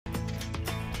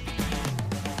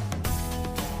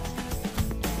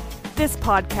This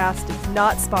podcast is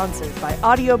not sponsored by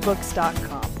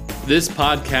audiobooks.com. This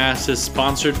podcast is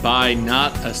sponsored by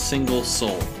not a single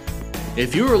soul.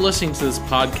 If you are listening to this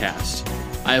podcast,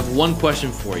 I have one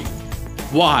question for you.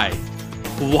 Why?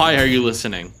 Why are you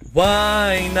listening?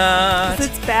 Why not?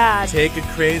 It's bad. Take a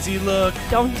crazy look.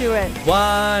 Don't do it.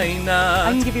 Why not?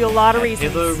 I can give you a lot of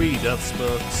reasons. Hilary Duff's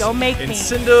books. Don't make and me.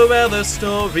 Cinderella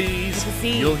stories. With a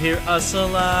Z. You'll hear us a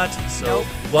lot. So Nope.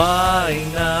 why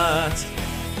not?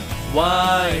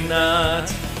 Why not?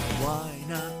 Why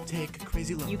not take a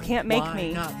crazy look? You can't make Why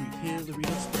me. not read Hilary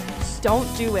Duff's books?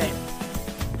 Don't do it.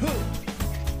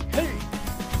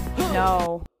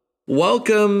 No.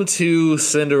 Welcome to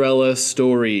Cinderella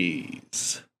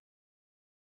Stories.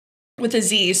 With a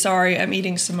Z, sorry, I'm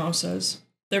eating samosas.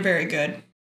 They're very good.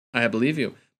 I believe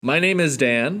you. My name is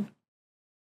Dan.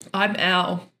 I'm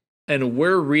Al. And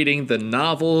we're reading the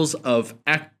novels of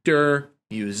actor,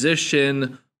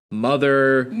 musician,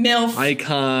 mother, MILF.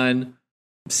 icon,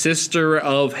 sister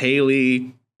of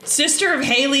Haley. Sister of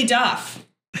Haley Duff.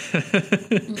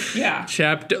 Yeah.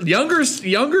 Younger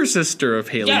sister of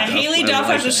Haley Yeah, Duff. Haley I Duff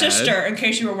would has a like to add. sister, in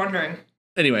case you were wondering.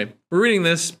 Anyway, we're reading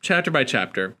this chapter by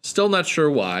chapter. Still not sure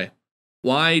why.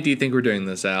 Why do you think we're doing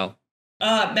this, Al?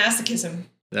 Masochism.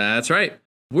 That's right.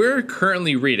 We're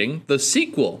currently reading the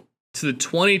sequel to the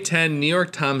 2010 New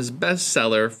York Times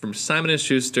bestseller from Simon &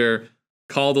 Schuster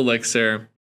called Elixir.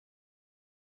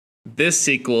 This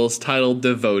sequel is titled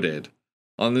Devoted.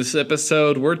 On this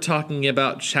episode, we're talking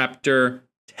about chapter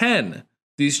 10.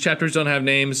 These chapters don't have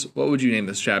names. What would you name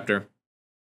this chapter?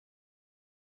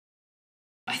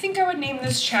 I think I would name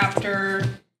this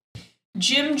chapter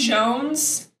Jim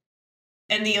Jones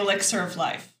and the Elixir of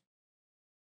Life.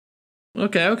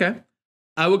 Okay.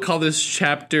 I would call this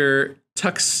chapter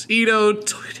Tuxedo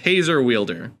Taser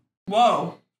Wielder.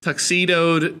 Whoa.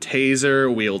 Tuxedoed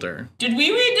Taser Wielder. Did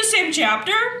we read the same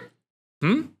chapter?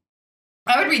 I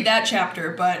would read that chapter,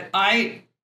 but the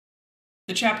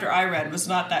chapter I read was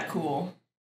not that cool.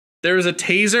 There is a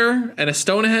taser and a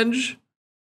Stonehenge.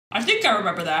 I think I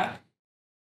remember that.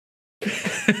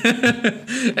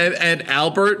 and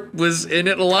Albert was in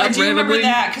it a lot. I do remember randomly.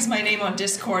 that because my name on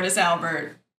Discord is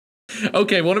Albert.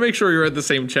 Okay, want to make sure you're at the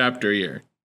same chapter here.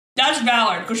 That's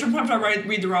valid, because sometimes I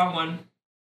read the wrong one.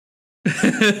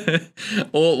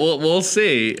 We'll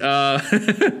see.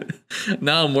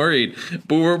 Now I'm worried,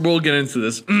 but we'll get into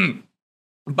this.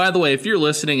 By the way, if you're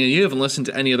listening and you haven't listened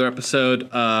to any other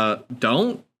episode,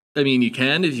 don't. I mean, you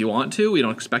can if you want to. We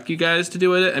don't expect you guys to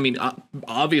do it. I mean,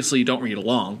 obviously, you don't read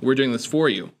along. We're doing this for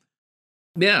you.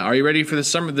 Yeah, are you ready for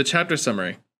the chapter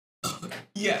summary?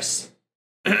 Yes.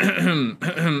 Whoa.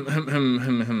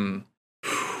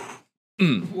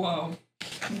 Whoa.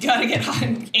 Gotta get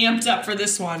amped up for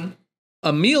this one.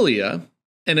 Amelia,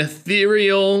 an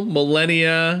ethereal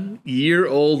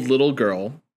millennia-year-old little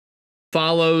girl,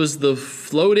 follows the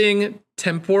floating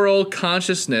temporal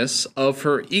consciousness of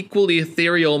her equally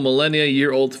ethereal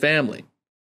millennia-year-old family.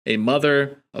 A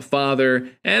mother, a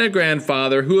father, and a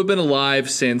grandfather who have been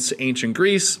alive since ancient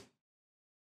Greece,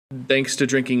 thanks to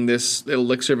drinking this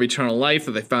elixir of eternal life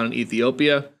that they found in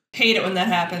Ethiopia. Hate it when that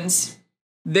happens.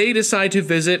 They decide to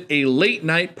visit a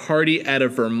late-night party at a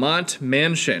Vermont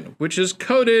mansion, which is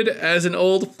coded as an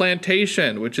old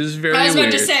plantation, which is very weird. I was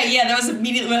about to say, yeah, that was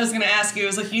immediately what I was going to ask you. I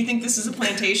was like, you think this is a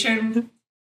plantation?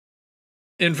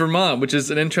 In Vermont, which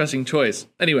is an interesting choice.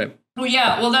 Anyway. Well,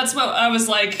 yeah, well, that's what I was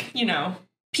like,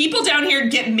 people down here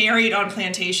get married on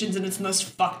plantations, and it's the most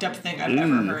fucked up thing I've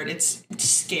ever heard. It's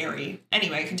scary.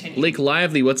 Anyway, continue. Lake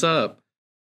Lively, what's up?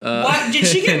 What? Did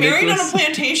she get married on a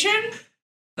plantation?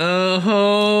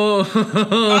 Oh,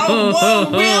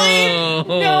 whoa, really?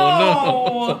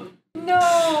 No.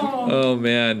 Oh,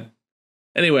 man.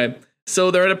 Anyway,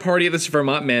 so they're at a party at this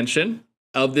Vermont mansion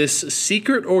of this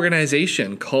secret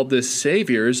organization called the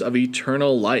Saviors of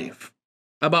Eternal Life.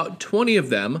 About 20 of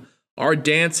them are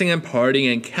dancing and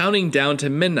partying and counting down to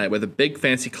midnight with a big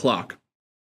fancy clock,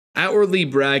 outwardly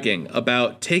bragging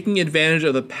about taking advantage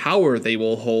of the power they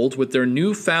will hold with their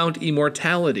newfound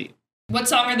immortality. What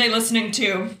song are they listening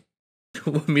to?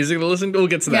 What music they're listening to? We'll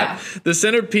get to that. The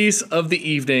centerpiece of the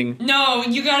evening. No,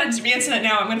 you gotta answer that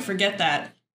now. I'm gonna forget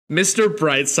that. Mr.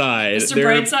 Brightside. Mr. They're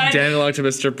Brightside? dancing along to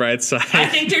Mr. Brightside. I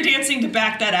think they're dancing to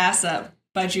Back That Ass Up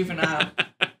by Juvenile.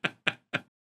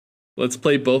 Let's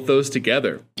play both those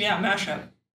together. Yeah, mashup.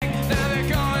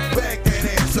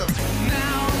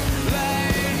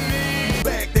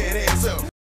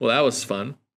 Well, that was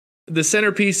fun. The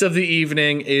centerpiece of the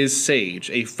evening is Sage,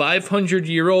 a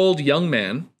 500-year-old young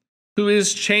man who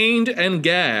is chained and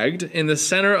gagged in the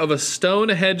center of a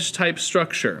Stonehenge-type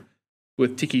structure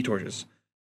with tiki torches.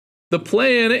 The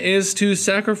plan is to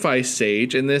sacrifice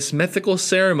Sage in this mythical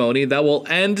ceremony that will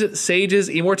end Sage's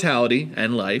immortality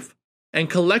and life and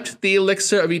collect the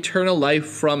elixir of eternal life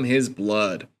from his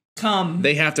blood.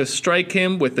 They have to strike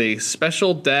him with a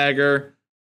special dagger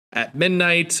at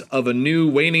midnight of a new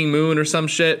waning moon or some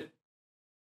shit.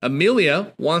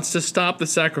 Amelia wants to stop the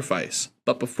sacrifice,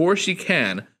 but before she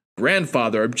can,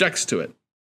 Grandfather objects to it.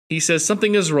 He says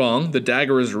something is wrong, the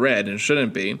dagger is red and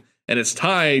shouldn't be, and it's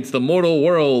tied to the mortal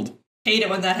world. Hate it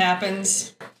when that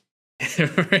happens.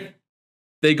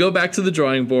 They go back to the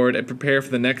drawing board and prepare for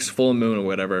the next full moon or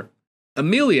whatever.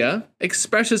 Amelia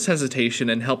expresses hesitation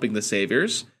in helping the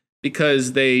saviors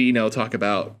because they, talk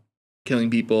about killing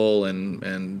people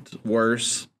and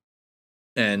worse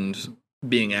and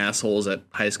being assholes at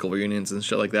high school reunions and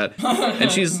shit like that.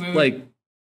 And she's like,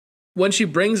 when she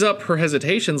brings up her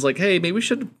hesitations, like, hey, maybe we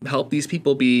should help these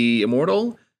people be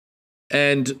immortal.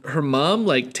 And her mom,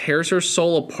 tears her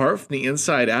soul apart from the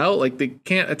inside out. Like, they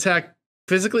can't attack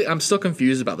physically. I'm still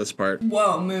confused about this part.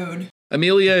 Whoa, mood.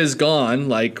 Amelia is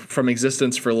gone, from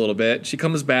existence for a little bit. She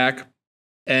comes back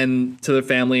and to the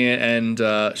family, and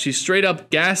she straight up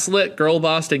gaslit, girl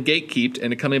bossed, and gatekeeped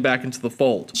into coming back into the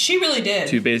fold. She really did.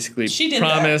 To basically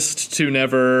promised to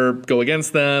never go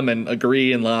against them and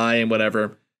agree and lie and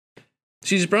whatever.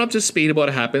 She's brought up to speed about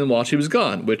what happened while she was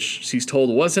gone, which she's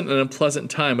told wasn't an unpleasant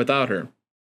time without her.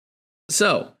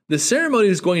 So, the ceremony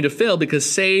is going to fail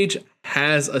because Sage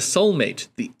has a soulmate,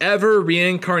 the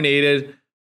ever-reincarnated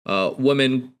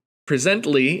woman,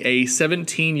 presently a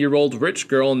 17-year-old rich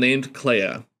girl named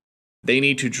Clea. They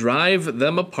need to drive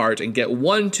them apart and get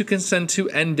one to consent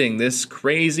to ending this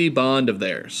crazy bond of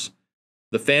theirs.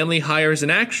 The family hires an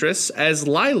actress as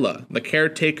Lila, the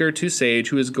caretaker to Sage,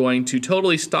 who is going to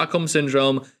totally Stockholm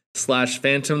Syndrome /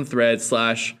 Phantom Thread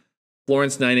 /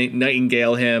 Florence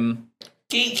Nightingale him.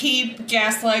 Gatekeep,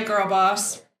 gaslight, girl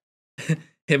boss.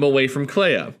 Him away from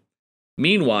Clea.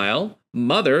 Meanwhile,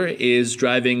 Mother is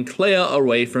driving Clea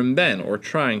away from Ben, or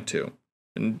trying to.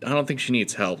 And I don't think she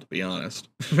needs help, to be honest.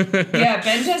 Yeah,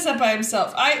 Ben does that by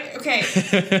himself. Okay.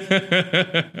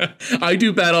 I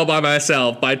Do Battle by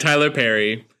Myself by Tyler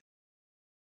Perry.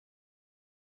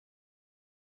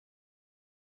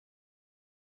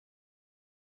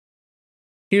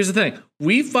 Here's the thing.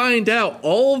 We find out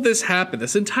all of this happened.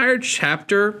 This entire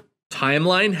chapter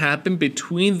timeline happened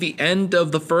between the end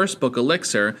of the first book,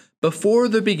 Elixir, before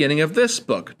the beginning of this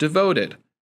book, Devoted.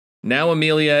 Now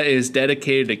Amelia is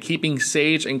dedicated to keeping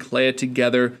Sage and Clea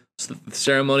together so that the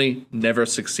ceremony never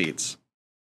succeeds.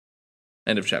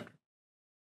 End of chapter.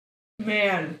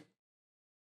 Man.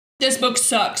 This book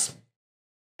sucks.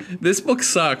 This book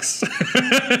sucks.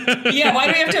 Yeah, why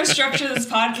do we have to have structure this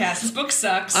podcast? This book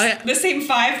sucks. The same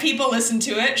 5 people listen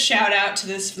to it. Shout out to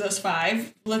those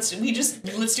 5. Let's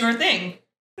do our thing.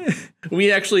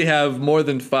 We actually have more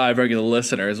than 5 regular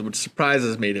listeners, which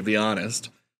surprises me, to be honest.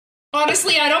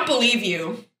 Honestly, I don't believe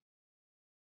you.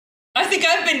 I think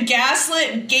I've been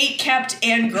gaslit, gate-kept,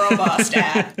 and girl-bossed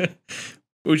at.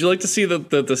 Would you like to see the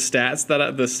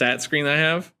stats the stat screen I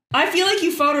have? I feel like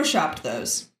you photoshopped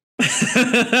those.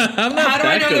 I'm not How do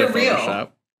I know they're real?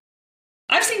 Photoshop.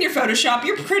 I've seen your Photoshop.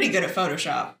 You're pretty good at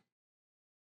Photoshop.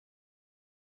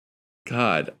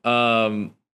 God.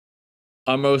 Our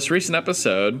most recent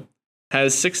episode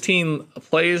has 16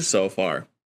 plays so far.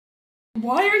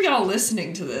 Why are y'all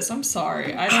listening to this? I'm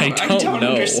sorry. I don't know.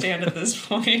 understand at this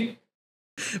point.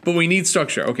 But we need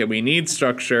structure. Okay, we need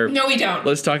structure. No, we don't.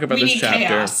 Let's talk about this chapter.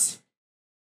 Chaos.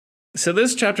 So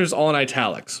this chapter is all in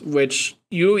italics, which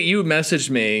you messaged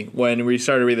me when we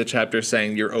started reading the chapter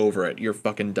saying you're over it. You're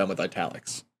fucking done with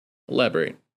italics.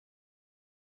 Elaborate.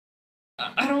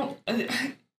 I don't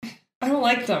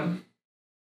like them.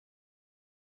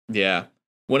 Yeah.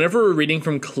 Whenever we're reading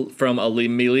from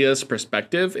Amelia's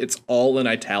perspective, it's all in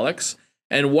italics.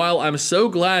 And while I'm so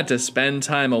glad to spend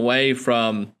time away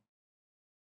from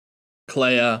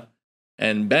Clea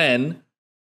and Ben,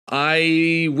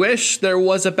 I wish there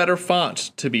was a better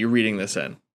font to be reading this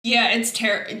in. Yeah, it's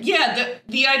terrible. Yeah,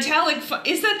 the italic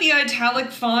is that the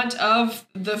italic font of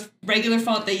the regular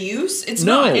font they use? It's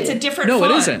not. It's a different font. No,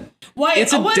 it isn't. Why?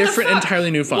 It's a different, entirely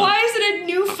new font. Why is it a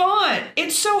new font?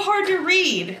 It's so hard to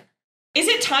read. Is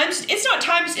it Times? It's not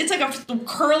Times. It's like a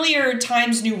curlier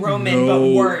Times New Roman,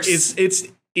 but worse. It's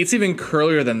even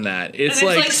curlier than that. It's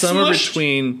like somewhere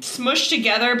between smushed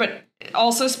together, but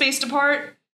also spaced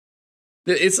apart.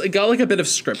 It's got like a bit of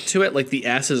script to it. Like the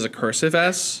S is a cursive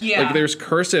S. Yeah. Like there's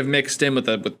cursive mixed in with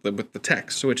the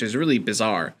text, which is really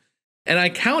bizarre. And I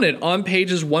counted on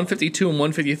pages 152 and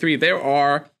 153. There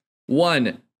are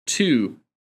 1, 2,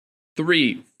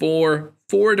 3, 4,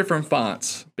 4 different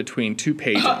fonts between 2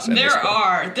 pages.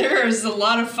 There's a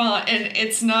lot of font, and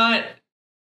it's not.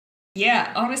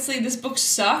 Yeah, honestly, this book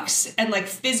sucks, and like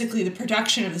physically, the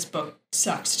production of this book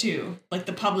sucks too. Like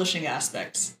the publishing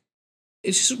aspects.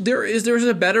 It's just, there's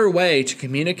a better way to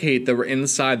communicate that we're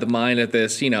inside the mind of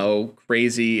this,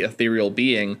 crazy ethereal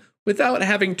being without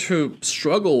having to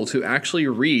struggle to actually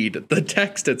read the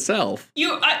text itself.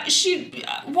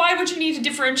 Why would you need to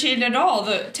differentiate it at all?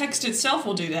 The text itself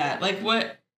will do that. Like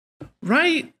what?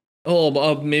 Right.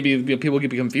 Oh, maybe people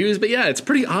get confused, but yeah, it's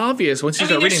pretty obvious once you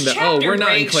start reading that. Oh, we're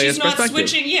not in Clea's perspective. She's not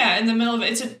switching. Yeah, in the middle of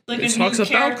it, it talks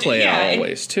about Clea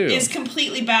always too. It's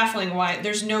completely baffling why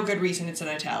there's no good reason it's in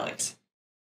italics.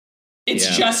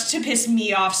 It's just to piss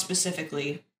me off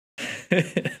specifically.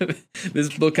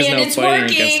 This book is now fighting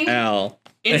against Al.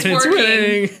 It's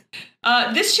working.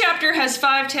 This chapter has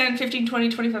 5, 10, 15, 20,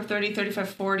 25, 30, 35,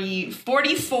 40,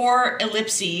 44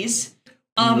 ellipses.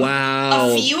 Wow.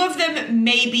 A few of them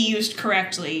may be used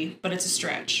correctly, but it's a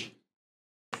stretch.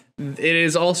 It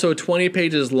is also 20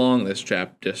 pages long, this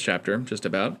chapter, just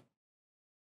about.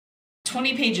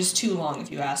 20 pages too long,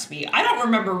 if you ask me. I don't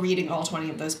remember reading all 20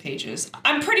 of those pages.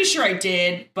 I'm pretty sure I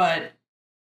did, but...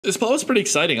 This plot was pretty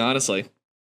exciting, honestly.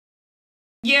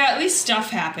 Yeah, at least stuff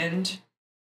happened.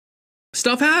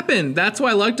 Stuff happened! That's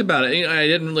what I liked about it. I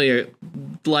didn't really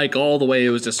like all the way it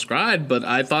was described, but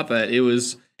I thought that it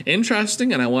was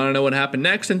interesting, and I want to know what happened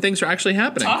next, and things are actually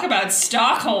happening. Talk about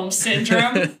Stockholm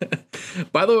Syndrome.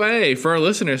 By the way, for our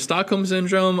listeners, Stockholm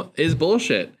Syndrome is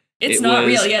bullshit. It's not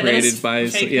real. Yeah,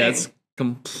 it's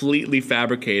completely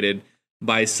fabricated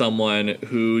by someone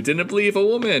who didn't believe a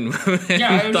woman.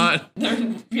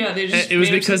 It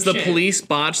was because the police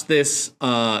botched this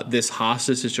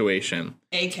hostage situation.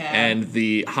 And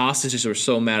the hostages were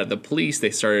so mad at the police, they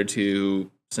started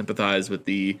to sympathize with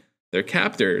their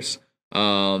captors.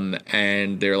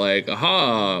 And they're like,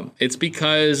 aha, it's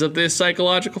because of this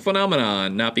psychological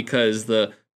phenomenon, not because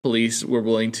the police were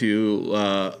willing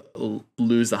to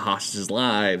lose the hostages'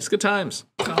 lives. Good times.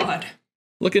 God.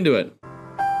 Look into it.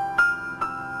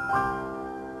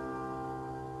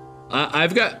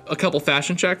 I've got a couple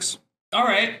fashion checks. All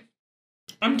right.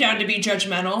 I'm down to be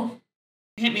judgmental.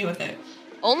 Hit me with it.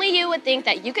 Only you would think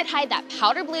that you could hide that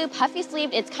powder blue,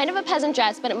 puffy-sleeved, it's kind of a peasant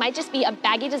dress, but it might just be a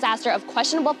baggy disaster of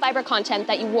questionable fiber content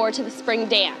that you wore to the spring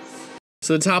dance.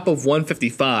 So the top of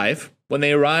 155, when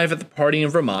they arrive at the party in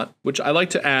Vermont, which I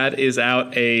like to add is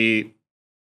out a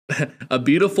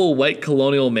beautiful white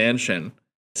colonial mansion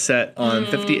set on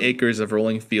 50 acres of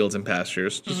rolling fields and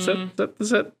pastures. Just set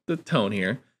the tone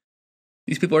here.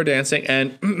 These people are dancing,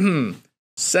 and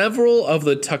several of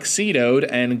the tuxedoed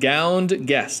and gowned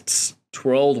guests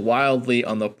twirled wildly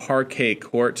on the parquet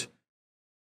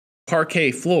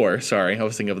floor, sorry, I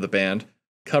was thinking of the band,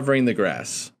 covering the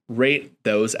grass. Rate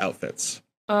those outfits.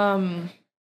 There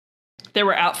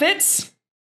were outfits?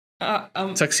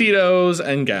 Tuxedos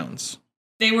and gowns.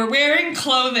 They were wearing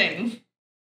clothing.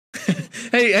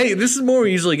 hey, this is more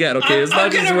we usually get, okay? It's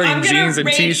not just wearing jeans and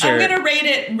t-shirt. I'm gonna rate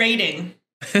it rating.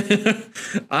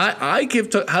 I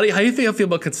give, how do you think I feel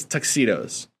about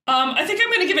tuxedos? I think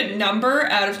I'm gonna give it number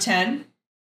out of 10.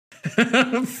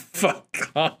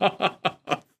 Fuck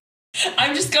off.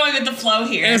 I'm just going with the flow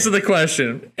here. Answer the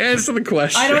question. I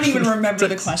don't even remember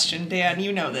the question, Dan.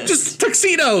 You know this. Just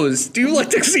tuxedos. Do you like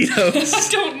tuxedos? I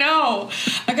don't know.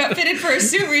 I got fitted for a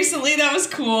suit recently. That was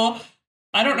cool.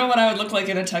 I don't know what I would look like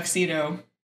in a tuxedo.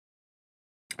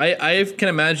 I can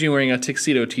imagine you wearing a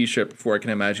tuxedo t-shirt before I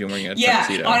can imagine you wearing a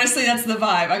tuxedo. Yeah, honestly, that's the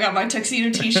vibe. I got my tuxedo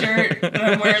t-shirt, and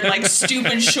I'm wearing like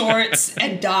stupid shorts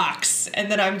and docks, and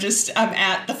then I'm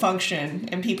at the function,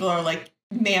 and people are like,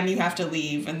 ma'am, you have to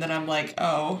leave. And then I'm like,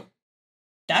 oh,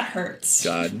 that hurts.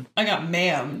 God. I got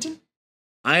ma'amed.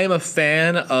 I am a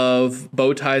fan of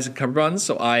bow ties and cummerbunds,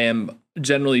 so I am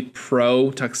generally pro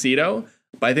tuxedo,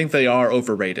 but I think they are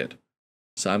overrated.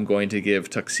 So I'm going to give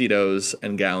tuxedos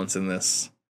and gowns in this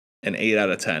an 8 out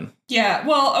of 10. Yeah,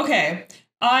 well, okay.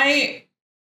 I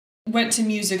went to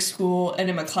music school and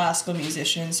am a classical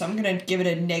musician, so I'm going to give it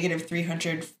a negative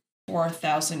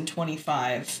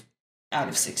 304,025 out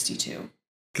of 62.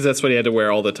 Because that's what he had to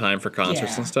wear all the time for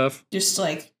concerts and stuff? I just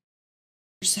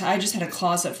had a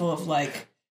closet full of, like,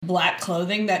 black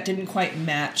clothing that didn't quite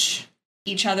match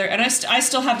each other. And I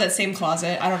still have that same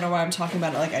closet. I don't know why I'm talking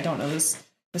about it like I don't know this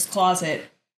closet.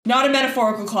 Not a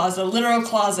metaphorical closet, a literal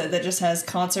closet that just has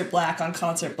concert black on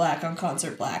concert black on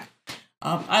concert black.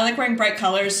 I like wearing bright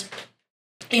colors.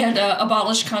 And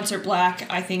abolish concert black.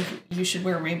 I think you should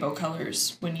wear rainbow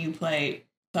colors when you play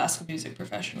classical music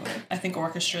professionally. I think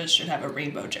orchestras should have a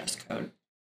rainbow dress code.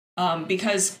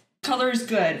 Because color is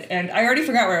good. And I already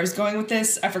forgot where I was going with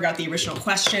this. I forgot the original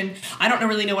question. I don't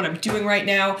really know what I'm doing right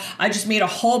now. I just made a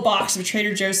whole box of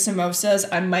Trader Joe's samosas.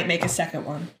 I might make a second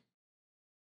one.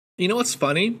 You know what's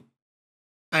funny?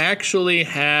 I actually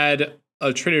had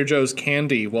a Trader Joe's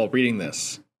candy while reading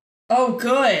this. Oh,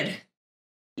 good.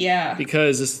 Yeah.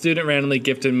 Because a student randomly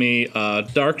gifted me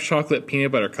dark chocolate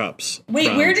peanut butter cups.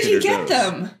 Wait, where did he get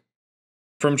them?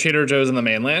 From Trader Joe's in the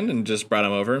mainland, and just brought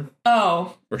them over.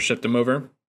 Oh. Or shipped them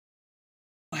over.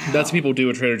 Wow. That's what people do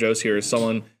at Trader Joe's here. Is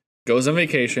someone goes on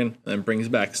vacation and brings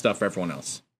back stuff for everyone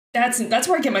else. That's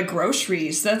where I get my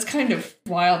groceries. That's kind of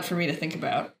wild for me to think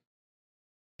about.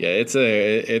 Yeah, it's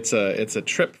a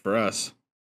trip for us.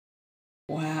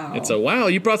 Wow. It's wow,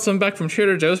 you brought some back from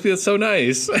Trader Joe's? That's so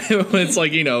nice. It's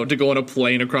like, to go on a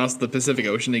plane across the Pacific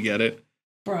Ocean to get it.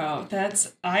 Bro,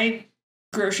 I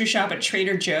grocery shop at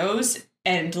Trader Joe's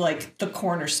and like the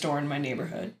corner store in my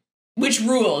neighborhood. Which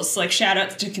rules. Like, shout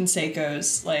out to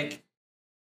Conseco's. Like,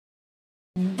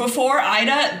 before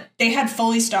Ida, they had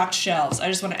fully stocked shelves. I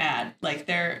just want to add. Like,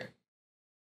 they're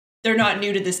not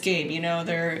new to this game,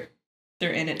 they're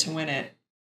in it to win it.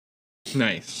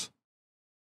 Nice.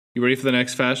 You ready for the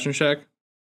next fashion check?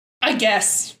 I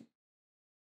guess.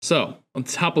 So, on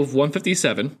top of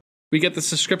 157, we get this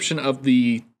description of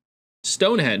the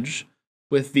Stonehenge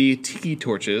with the tiki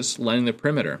torches lining the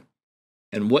perimeter.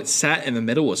 And what sat in the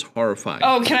middle was horrifying.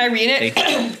 Oh, can I read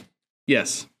it?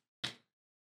 Yes.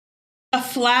 A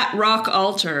flat rock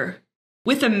altar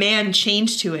with a man chained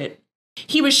to it.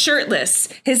 He was shirtless,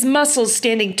 his muscles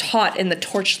standing taut in the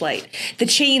torchlight. The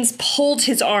chains pulled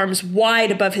his arms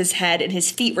wide above his head, and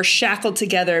his feet were shackled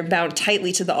together and bound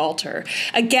tightly to the altar.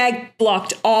 A gag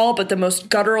blocked all but the most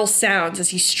guttural sounds as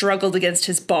he struggled against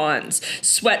his bonds.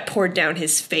 Sweat poured down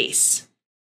his face.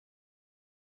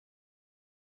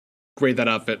 Grade that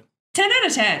outfit. 10 out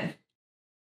of 10.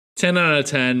 10 out of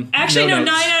 10. Actually, no,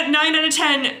 notes. 9 out of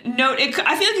 10. Note,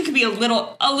 I feel like it could be a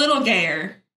little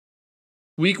gayer.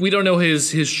 We don't know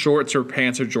his shorts or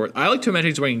pants or jorts. I like to imagine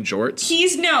he's wearing jorts. He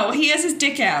has his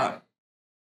dick out.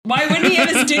 Why wouldn't he have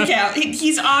his dick out?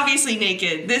 He's obviously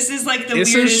naked. This is like the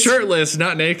weirdest. It says shirtless,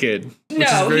 not naked. Which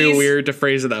is very weird to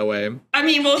phrase it that way. I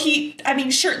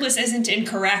mean, shirtless isn't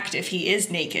incorrect if he is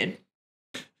naked.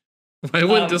 I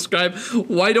wouldn't describe.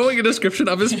 Why don't we get a description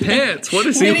of his pants? What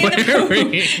is he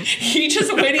wearing? He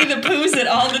just Winnie the Poohs it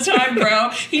all the time, bro.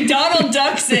 He Donald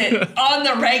Ducks it on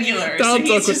the regular. Donald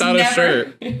Duck without a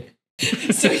shirt.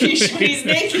 So when he's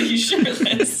naked, he's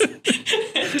shirtless.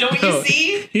 Don't you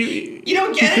see? You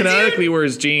don't get it, dude? He canonically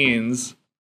wears jeans.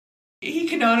 He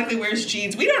canonically wears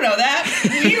jeans. We don't know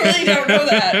that. We really don't know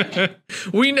that.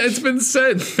 It's been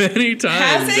said many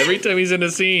times. Every time he's in a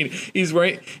scene, he's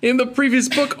wearing. In the previous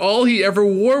book, all he ever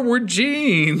wore were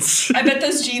jeans. I bet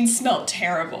those jeans smell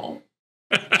terrible.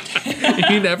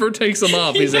 He never takes them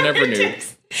off. He's a never nude.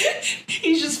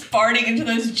 He's just farting into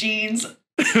those jeans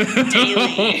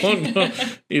daily. Oh, no.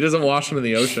 He doesn't wash them in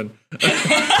the ocean.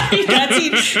 He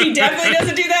definitely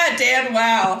doesn't do that, Dan.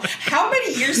 Wow. How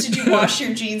many years did you wash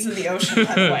your jeans in the ocean,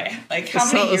 by the way? Like,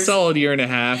 how many years? A solid year and a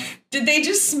half. Did they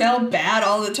just smell bad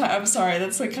all the time? I'm sorry,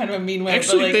 that's like kind of a mean way.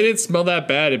 Actually, but they didn't smell that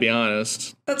bad, to be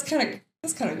honest. That's kind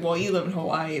of, well, you live in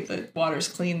Hawaii. The water's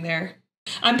clean there.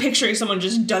 I'm picturing someone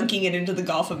just dunking it into the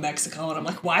Gulf of Mexico, and I'm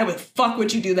like, why the fuck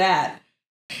would you do that?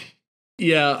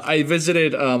 Yeah, I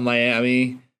visited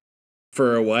Miami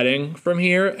for a wedding from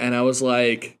here, and I was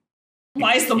like,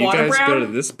 why is the water brown? You guys go to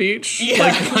this beach? Yeah.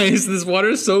 Like, why is this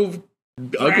water so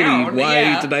brown, ugly?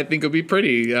 Why did I think it would be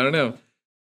pretty? I don't know.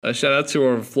 A shout out to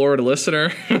our Florida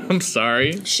listener. I'm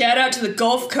sorry. Shout out to the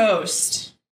Gulf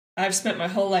Coast. I've spent my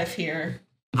whole life here.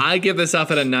 I give this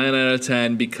outfit a 9 out of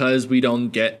 10 because we don't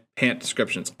get pant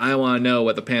descriptions. I want to know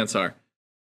what the pants are.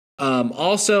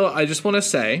 Also, I just want to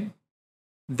say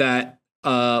that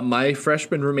my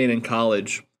freshman roommate in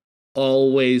college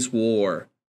always wore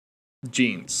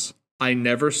jeans. I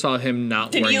never saw him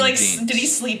not wearing jeans. Did he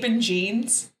sleep in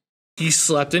jeans? He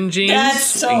slept in jeans. That's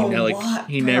so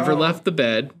He never left the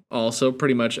bed. Also,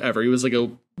 pretty much ever. He was like a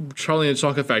Charlie and the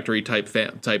Chocolate Factory type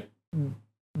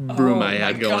broom I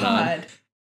had going on.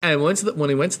 And when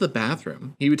he went to the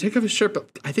bathroom, he would take off his shirt, but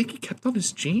I think he kept on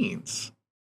his jeans.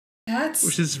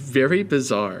 Which is very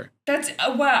bizarre. That's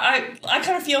wow. I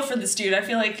kind of feel for this dude. I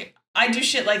feel like I do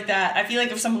shit like that. I feel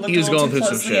like if someone looked a little too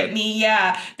closely at me,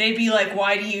 they'd be like,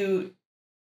 "Why do you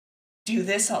do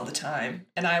this all the time?"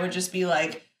 And I would just be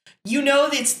like,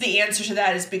 it's the answer to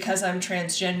that is because I'm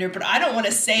transgender, but I don't want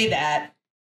to say that.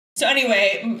 So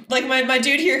anyway, like my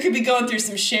dude here could be going through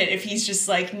some shit if he's just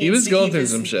like he was going through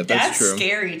some shit. That's true. That's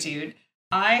scary, dude.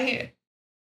 I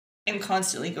am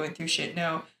constantly going through shit.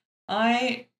 No,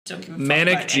 I Don't give a fuck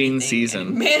Manic about Gene anything.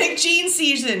 season. Manic Gene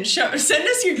season. Send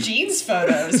us your jeans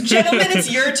photos. Gentlemen,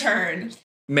 it's your turn.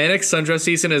 Manic sundress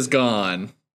season is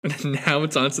gone. Now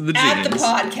it's on to the jeans. At the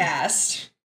podcast.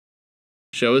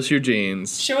 Show us your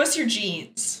jeans. Show us your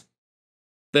jeans.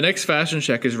 The next fashion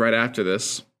check is right after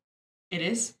this. It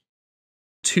is?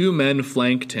 2 men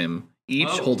flanked him, each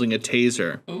Whoa. holding a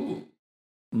taser. Ooh.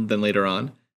 Then later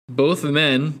on, both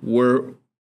men were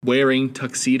wearing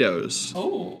tuxedos.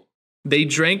 Oh. They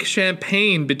drank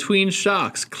champagne between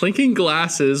shocks, clinking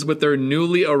glasses with their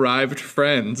newly arrived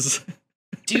friends.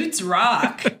 Dudes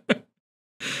rock.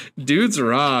 Dudes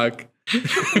rock.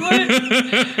 What?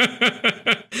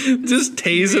 Just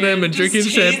tasing him and Just drinking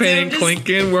tase champagne him, and just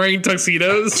clinking, wearing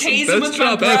tuxedos. Tase him with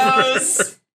my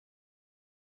bros.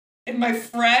 In my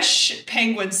fresh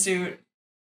penguin suit.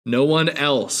 No one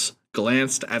else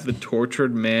glanced at the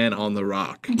tortured man on the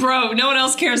rock. Bro, no one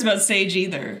else cares about Sage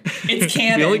either. It's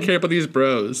canon. We only care about these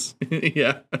bros.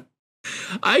 Yeah.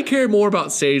 I care more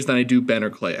about Sage than I do Ben or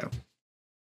Clea.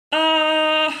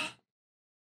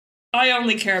 I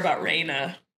only care about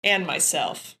Reyna and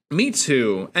myself. Me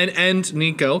too. And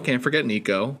Nico. Can't forget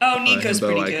Nico. Oh, Nico's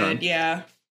himbo pretty icon. good, yeah.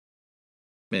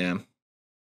 Man.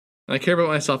 I care about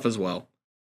myself as well.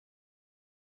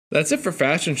 That's it for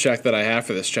fashion check that I have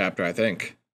for this chapter, I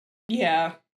think.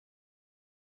 Yeah.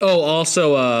 Oh,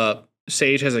 also,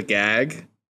 Sage has a gag.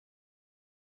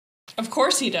 Of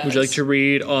course he does. Would you like to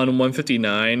read on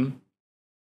 159?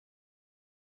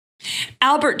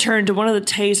 Albert turned to one of the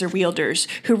taser wielders,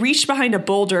 who reached behind a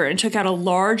boulder and took out a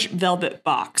large velvet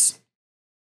box.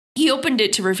 He opened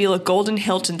it to reveal a golden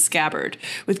hilt and scabbard.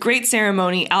 With great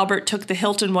ceremony, Albert took the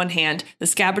hilt in one hand, the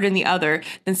scabbard in the other,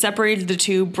 then separated the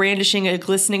two, brandishing a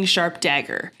glistening sharp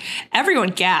dagger.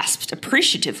 Everyone gasped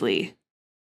appreciatively.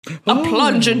 A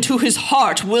plunge into his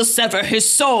heart will sever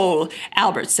his soul,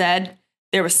 Albert said.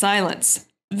 There was silence,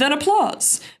 then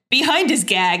applause. Behind his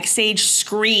gag, Sage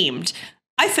screamed.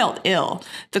 I felt ill.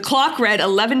 The clock read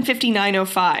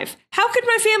 11:59:05. How could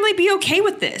my family be okay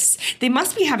with this? They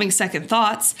must be having second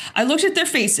thoughts. I looked at their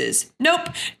faces. Nope,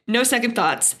 no second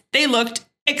thoughts. They looked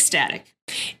ecstatic.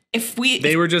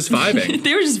 They were just vibing.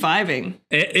 They were just vibing.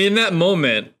 In that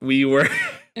moment, we were...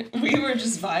 We were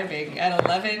just vibing at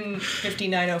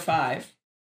 11:59:05.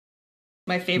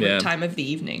 My favorite time of the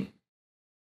evening.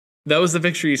 That was the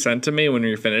picture you sent to me when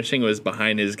we were finishing. It was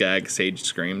behind his gag, Sage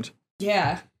screamed.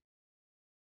 Yeah.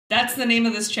 That's the name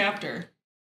of this chapter.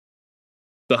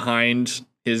 Behind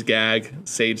his gag,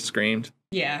 Sage screamed.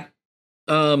 Yeah.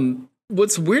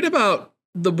 What's weird about...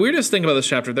 The weirdest thing about this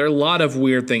chapter, there are a lot of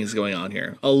weird things going on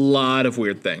here. A lot of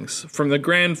weird things. From the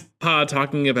grandpa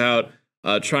talking about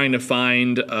trying to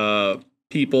find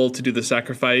people to do the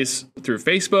sacrifice through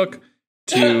Facebook,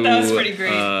 to... That was pretty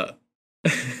great.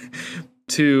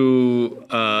 To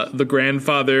the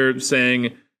grandfather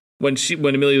saying... When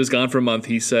Amelia was gone for a month,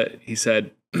 he said,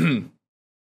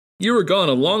 "You were gone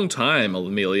a long time,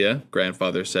 Amelia,"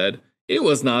 grandfather said. "It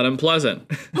was not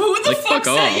unpleasant." Who the fuck's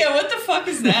that? Off. Yeah, what the fuck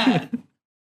is that?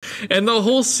 And the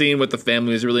whole scene with the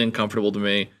family was really uncomfortable to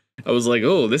me. I was like,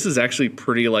 oh, this is actually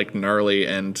pretty like gnarly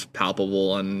and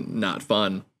palpable and not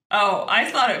fun. Oh, I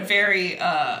thought it very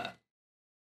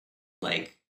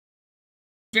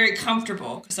very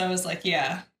comfortable, because I was like,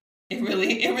 yeah, it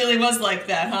really was like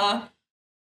that, huh?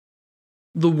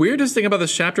 The weirdest thing about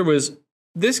this chapter was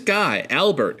this guy,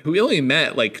 Albert, who we only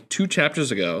met like 2 chapters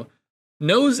ago,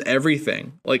 knows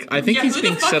everything. Like, I think he's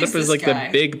being set up as like the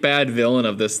big bad villain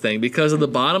of this thing because of the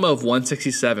bottom of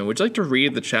 167. Would you like to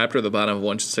read the chapter at the bottom of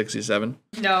 167?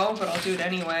 No, but I'll do it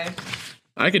anyway.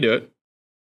 I can do it.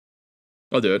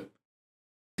 I'll do it.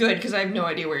 Good, because I have no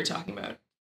idea what you're talking about.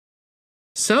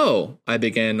 So, I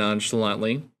began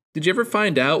nonchalantly, did you ever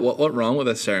find out what went wrong with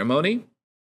the ceremony?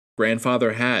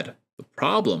 Grandfather had. The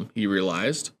problem, he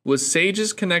realized, was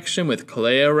Sage's connection with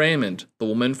Clea Raymond, the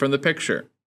woman from the picture.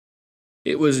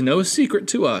 It was no secret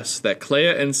to us that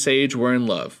Clea and Sage were in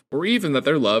love, or even that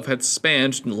their love had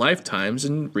spanned lifetimes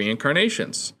and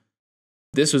reincarnations.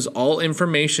 This was all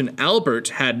information Albert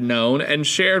had known and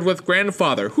shared with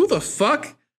Grandfather. Who the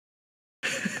fuck?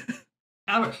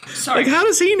 Albert, sorry. Like, how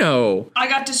does he know? I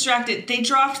got distracted. They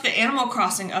dropped the Animal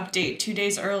Crossing update 2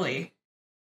 days early.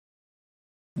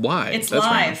 Why? It's That's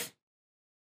live. random.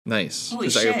 Nice. Holy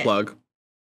Is that your shit. plug?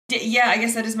 Yeah, I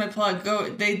guess that is my plug. Go.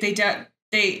 They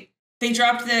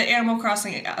dropped the Animal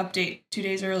Crossing update 2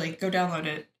 days early. Go download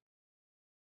it.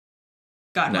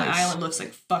 God, Nice. my island looks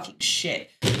like fucking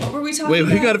shit. What were we talking Wait,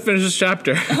 about? we gotta finish this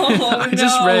chapter. Oh, I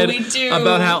just read we do.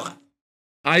 about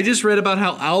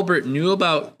how Albert knew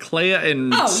about Clea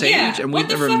and Sage, yeah. and What we've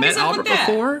the never fuck met is up with Albert that?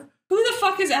 before. Who the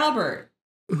fuck is Albert?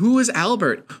 Who is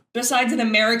Albert? Besides an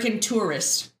American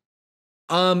tourist.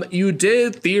 You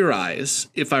did theorize,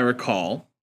 if I recall,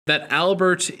 that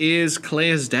Albert is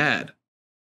Clea's dad.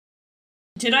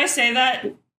 Did I say that?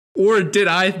 Or did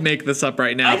I make this up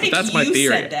right now? I think that's my you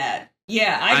theory. said that.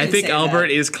 Yeah, I think say Albert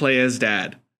that. is Clea's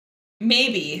dad.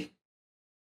 Maybe.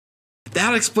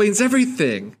 That explains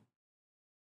everything.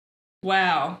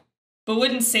 Wow. But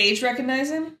wouldn't Sage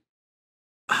recognize him?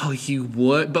 Oh, he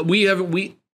would, but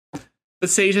but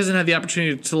Sage hasn't had the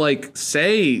opportunity to like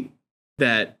say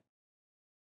that,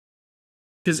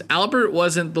 because Albert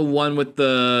wasn't at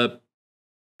the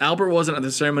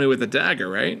ceremony with the dagger,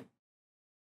 right?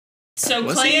 So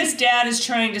Was Clea's he? dad is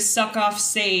trying to suck off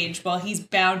Sage while he's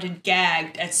bound and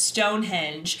gagged at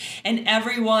Stonehenge, and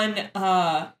everyone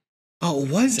Oh,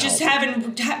 it was just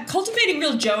Albert. cultivating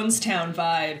real Jonestown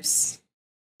vibes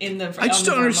in the. I just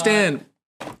don't understand.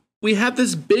 We have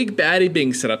this big baddie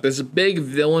being set up, this big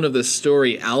villain of the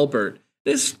story, Albert.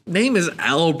 This name is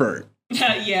Albert.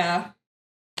 Yeah.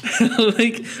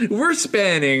 Like, we're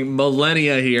spanning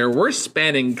millennia here. We're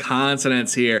spanning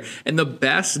continents here. And the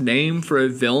best name for a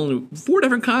villain, 4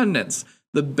 different continents.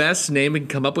 The best name we can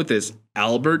come up with is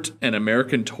Albert, an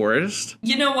American tourist.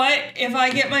 You know what? If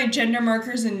I get my gender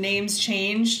markers and names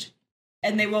changed,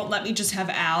 and they won't let me just have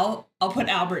Al, I'll put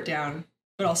Albert down,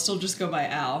 but I'll still just go by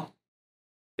Al.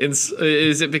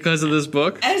 Is it because of this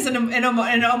book? As an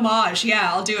homage,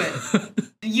 yeah, I'll do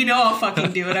it. You know I'll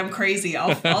fucking do it. I'm crazy.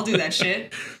 I'll do that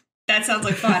shit. That sounds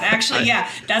like fun. Actually, yeah,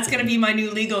 that's gonna be my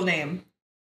new legal name.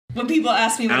 When people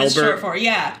ask me what it's short for,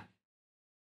 yeah.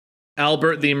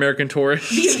 Albert, the American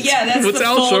tourist. Yeah, that's What's the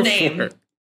Al full short name. for?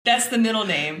 That's the middle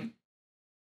name.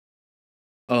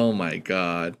 Oh my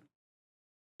god.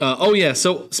 Oh yeah,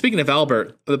 so speaking of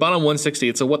Albert, the bottom 160,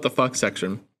 it's a what the fuck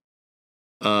section.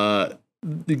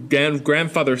 The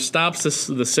grandfather stops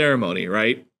the ceremony,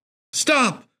 right?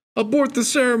 Stop! Abort the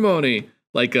ceremony!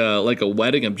 Like a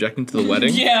wedding, objecting to the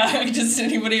wedding. Yeah, does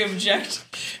anybody object?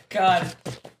 God.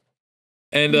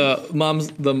 And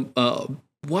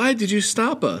why did you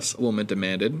stop us? A woman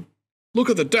demanded.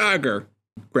 Look at the dagger,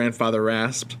 grandfather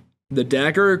rasped. The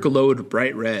dagger glowed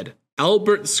bright red.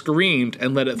 Albert screamed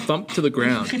and let it thump to the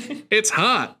ground. It's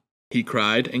hot, he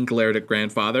cried and glared at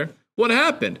grandfather. What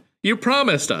happened? You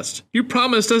promised us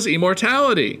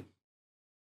immortality.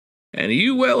 And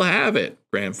you will have it,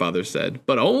 grandfather said,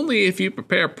 but only if you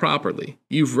prepare properly.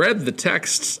 You've read the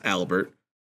texts, Albert.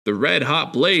 The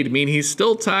red-hot blade mean he's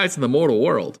still tied to the mortal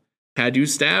world. Had you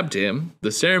stabbed him,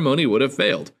 the ceremony would have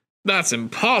failed. That's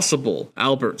impossible,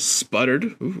 Albert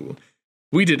sputtered. Ooh.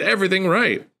 We did everything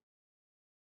right.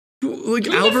 Like,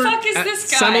 Who Albert the fuck is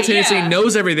this guy? simultaneously Yeah.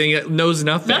 knows everything, yet knows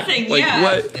nothing. Nothing, like, yeah.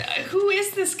 What? Who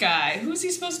is this guy? Who's he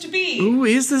supposed to be? Who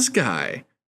is this guy?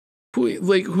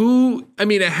 Who? I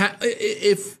mean,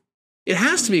 if it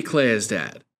has to be Clea's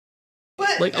dad.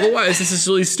 But Like, otherwise, this is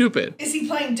really stupid. is he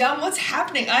playing dumb? What's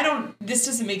happening? This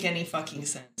doesn't make any fucking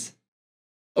sense.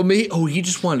 He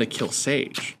just wanted to kill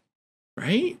Sage,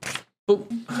 right? But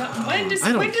Where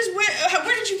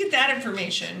did you get that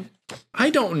information? I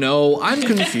don't know. I'm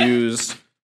confused.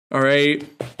 All right.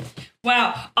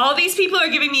 Wow, all these people are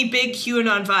giving me big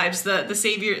QAnon vibes.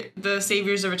 The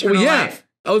saviors of eternal life.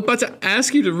 I was about to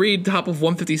ask you to read top of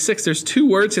 156. There's 2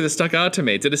 words here that stuck out to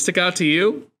me. Did it stick out to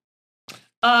you?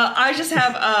 I just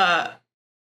have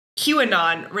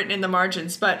QAnon written in the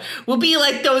margins, but we'll be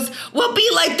like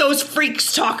those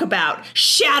freaks talk about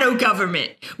shadow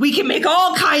government. We can make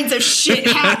all kinds of shit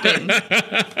happen.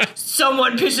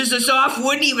 Someone pisses us off,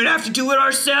 wouldn't even have to do it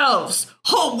ourselves.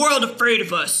 Whole world afraid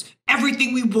of us.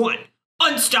 Everything we want.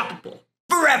 Unstoppable.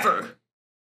 Forever.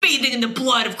 Bathing in the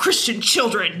blood of Christian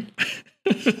children.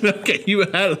 Okay, you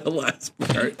had the last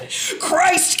part.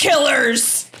 Christ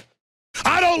killers!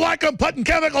 I don't like them putting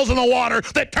chemicals in the water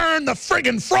that turn the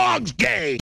friggin' frogs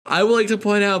gay. I would like to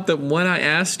point out that when I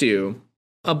asked you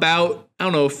about,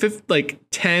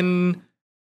 10,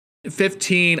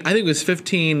 15, I think it was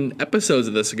 15 episodes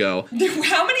of this ago.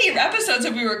 How many episodes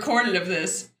have we recorded of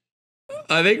this?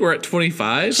 I think we're at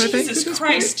 25, Jesus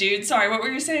Christ, dude. Sorry, what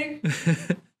were you saying?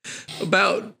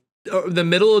 About the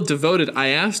middle of Devoted, I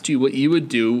asked you what you would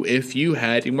do if you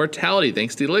had immortality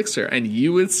thanks to the elixir, and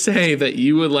you would say that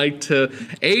you would like to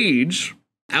age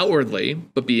outwardly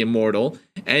but be immortal,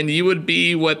 and you would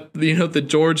be what the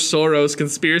George Soros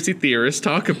conspiracy theorists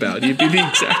talk about. You'd be the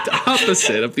exact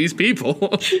opposite of these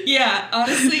people. Yeah,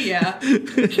 honestly, yeah.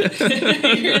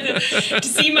 To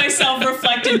see myself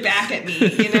reflected back at me,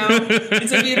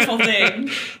 it's a beautiful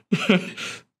thing.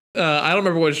 I don't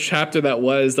remember which chapter that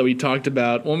was that we talked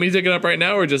about. Want me to take it up right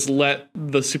now or just let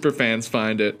the super fans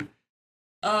find it?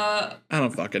 I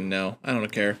don't fucking know. I don't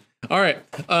care. All right.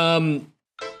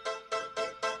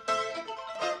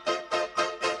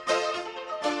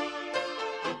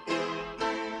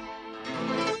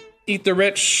 Eat the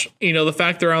Rich, the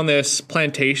fact they're on this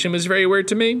plantation was very weird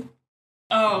to me.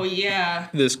 Oh, yeah.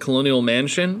 This colonial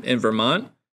mansion in Vermont.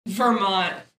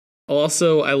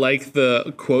 Also, I like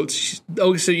the quotes.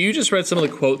 Oh, so you just read some of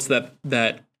the quotes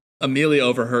that Amelia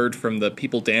overheard from the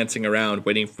people dancing around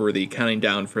waiting for the counting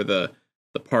down for the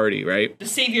party, right? The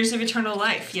saviors of eternal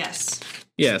life, yes.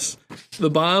 Yes. The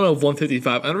bottom of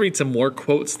 155, I'm going to read some more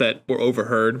quotes that were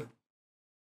overheard.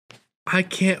 I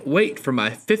can't wait for my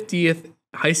 50th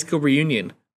high school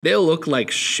reunion. They'll look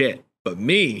like shit, but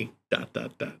me, ...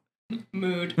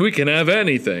 Mood. We can have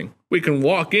anything. We can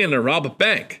walk in and rob a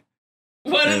bank.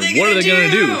 What are they going to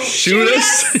do? Shoot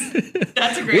us?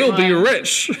 That's a great We'll line. be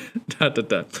rich. ...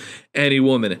 Any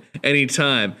woman,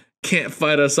 anytime. Can't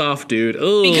fight us off, dude.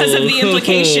 Ugh. Because of the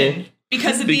implication.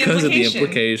 Because of the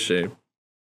implication.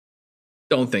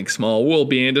 Don't think small. We'll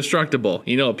be indestructible.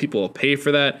 You know what people will pay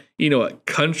for that? You know what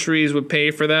countries would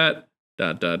pay for that? ...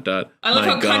 I love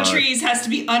how countries has to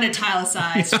be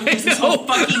unitalicized because this whole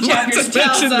fucking chapter is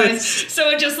italicized. So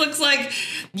it just looks like,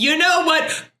 you know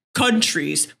what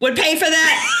countries would pay for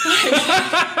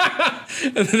that?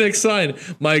 And the next line,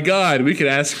 my God, we could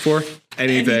ask for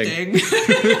anything.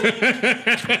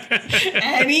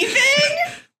 Anything?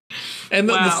 And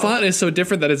the font is so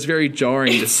different that it's very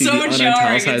jarring to see the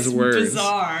unitalicized words. It's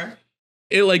bizarre.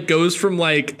 It goes from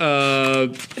it's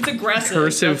aggressive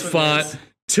cursive font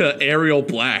to Arial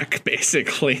black,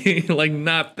 basically.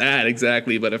 Not that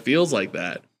exactly, but it feels like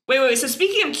that. Wait. So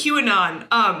speaking of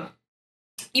QAnon,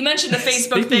 you mentioned the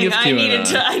Facebook thing. I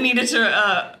needed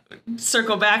to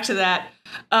circle back to that.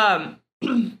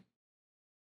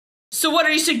 So what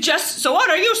are you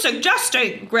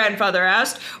suggesting? Grandfather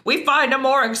asked. We find a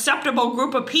more acceptable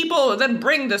group of people, then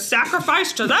bring the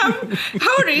sacrifice to them.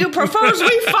 How do you propose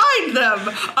we find them?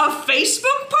 A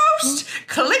Facebook post?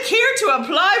 Click here to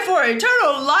apply for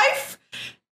eternal life?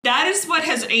 That is what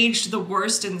has aged the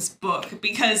worst in this book,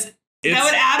 because that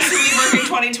would absolutely work in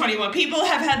 2021. Boomers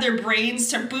have had their brains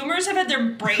turned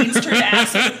to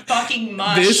absolute fucking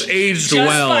mush. This aged just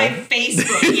well. by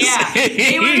Facebook.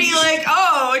 They would be like,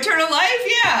 oh, eternal life?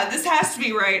 Yeah, this has to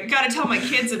be right. Gotta tell my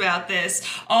kids about this.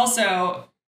 Also,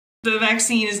 the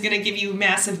vaccine is gonna give you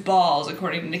massive balls,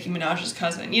 according to Nicki Minaj's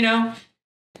cousin,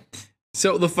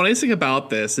 So the funniest thing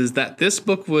about this is that this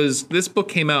book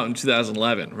came out in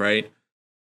 2011, right?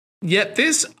 Yet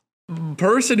this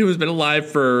person who has been alive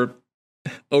for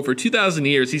over 2,000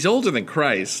 years, he's older than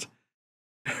Christ,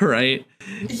 right?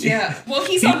 Yeah. Well,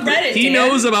 he's on Reddit. He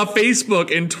knows about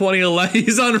Facebook in 2011.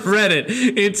 He's on Reddit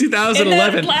in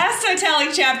 2011. In that last italic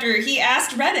chapter, he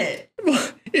asked Reddit.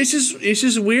 It's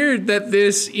just weird that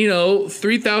this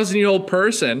 3,000-year-old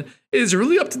person is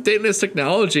really up to date in this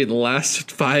technology in the last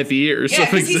 5 years.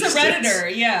 Yeah, because he's a Redditor.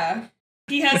 Yeah,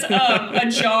 he has a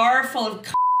jar full of.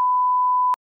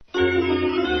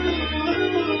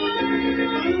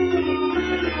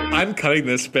 I'm cutting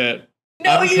this bit.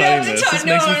 No, you don't have to talk. This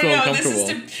makes me feel No.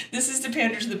 uncomfortable. This is to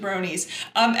pander to the bronies.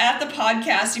 At the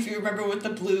podcast, if you remember what the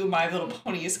blue My Little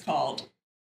Pony is called.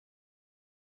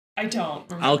 I don't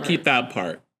remember. I'll keep that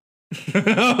part.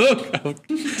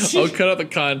 I'll cut out the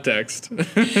context.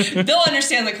 They'll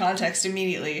understand the context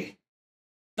immediately.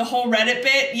 The whole Reddit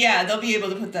bit, yeah, they'll be able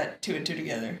to put that 2 and 2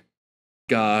 together.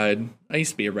 God, I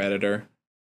used to be a Redditor.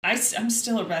 I'm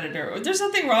still a Redditor. There's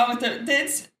nothing wrong with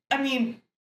it.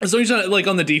 So you're not,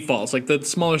 on the defaults, the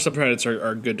smaller subreddits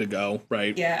are good to go,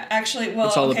 right? Yeah, actually, well,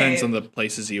 it all depends on the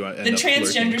places you end up The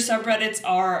transgender lurking. subreddits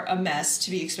are a mess,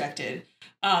 to be expected.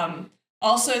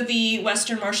 Also, the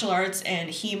Western martial arts and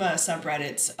HEMA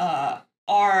subreddits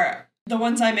are the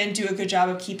ones I'm in. Do a good job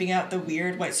of keeping out the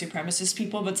weird white supremacist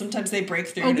people, but sometimes they break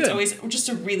through, and it's always just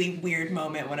a really weird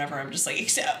moment. Whenever I'm just like,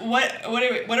 what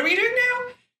are we doing now?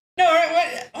 No,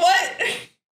 what?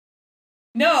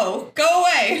 No, go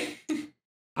away.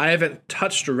 I haven't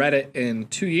touched Reddit in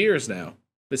 2 years now,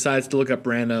 besides to look up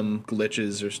random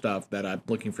glitches or stuff that I'm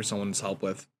looking for someone's help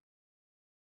with.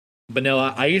 But no,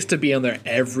 I used to be on there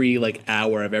every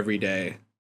hour of every day.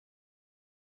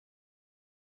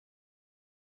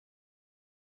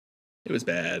 It was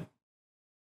bad.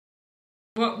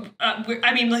 Well,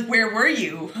 where were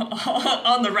you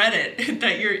on the Reddit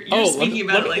that you're speaking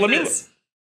about this?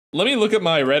 Let me look at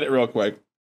my Reddit real quick.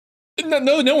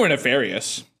 Nowhere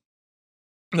nefarious.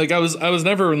 I was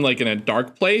never in in a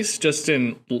dark place.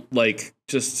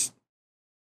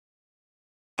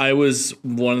 I was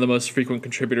one of the most frequent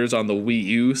contributors on the Wii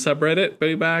U subreddit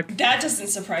way back. That doesn't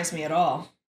surprise me at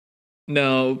all.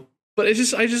 No, but I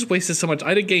just wasted so much.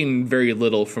 I did gain very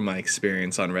little from my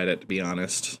experience on Reddit, to be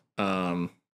honest. Oh,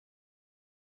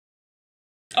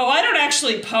 I don't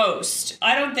actually post.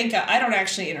 I don't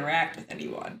actually interact with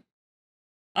anyone.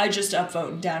 I just upvote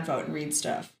and downvote and read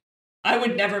stuff. I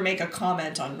would never make a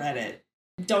comment on Reddit.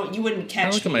 You wouldn't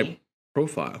catch look me at my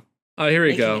profile. Oh, here we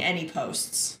making go. any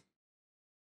posts.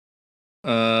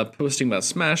 Posting about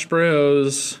Smash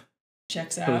Bros.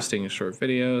 Checks out. Posting short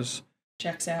videos.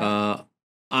 Checks out.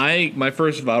 My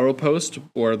first viral post,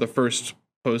 or the first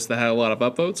post that had a lot of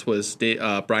upvotes, was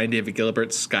Brian David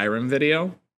Gilbert's Skyrim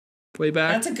video way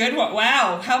back. That's a good one.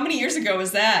 Wow. How many years ago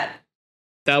was that?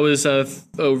 That was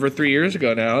over 3 years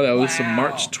ago now. That was Wow.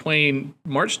 March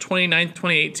 29th,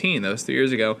 2018. That was 3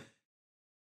 years ago.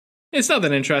 It's not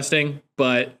that interesting,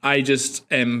 but I just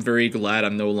am very glad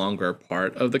I'm no longer a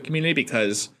part of the community,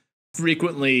 because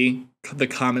frequently the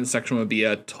comment section would be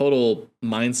a total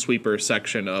minesweeper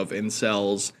section of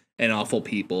incels and awful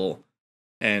people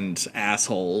and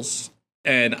assholes.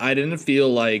 And I didn't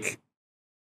feel like,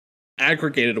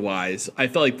 aggregated wise, I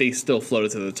felt like they still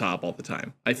floated to the top all the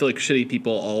time. I feel like shitty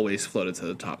people always floated to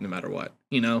the top no matter what,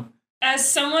 you know? As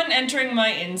someone entering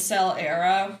my incel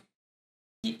era,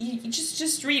 you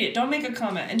just read it. Don't make a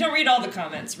comment. And don't read all the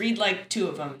comments. Read like 2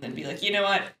 of them and then be like, you know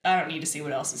what? I don't need to see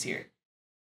what else is here.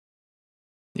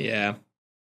 Yeah.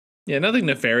 Yeah, nothing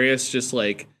nefarious, just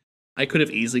like, I could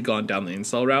have easily gone down the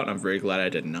incel route, and I'm very glad I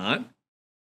did not.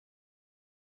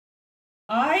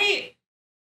 I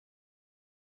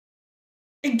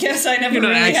guess I never You're not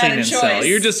really actually had an a incel.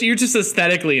 choice. You're just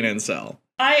aesthetically an incel.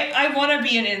 I want to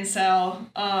be an incel.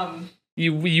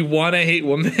 You want to hate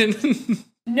women?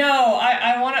 No,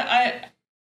 I want to.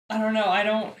 I don't know. I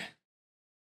don't.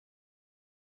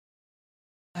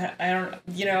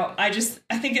 You know, I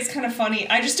think it's kind of funny.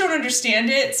 I just don't understand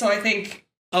it, so I think.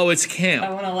 Oh, it's camp. I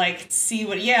want to like see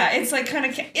what. Yeah, it's like kind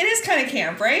of. It is kind of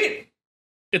camp, right?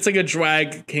 It's like a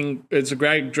drag king. It's a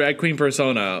drag queen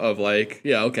persona of like,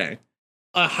 yeah, okay,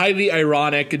 a highly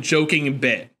ironic, joking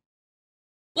bit.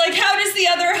 Like, how does the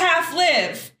other half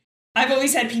live? I've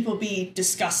always had people be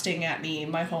disgusting at me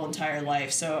my whole entire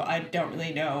life, so I don't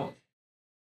really know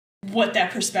what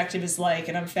that perspective is like,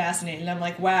 and I'm fascinated. I'm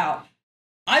like, wow,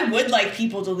 I would like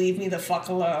people to leave me the fuck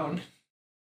alone.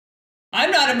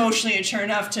 I'm not emotionally mature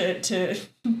enough to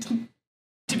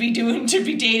be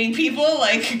dating people.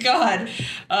 Like, God.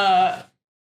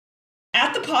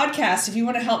 At the podcast, if you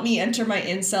want to help me enter my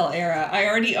incel era, I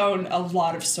already own a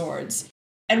lot of swords,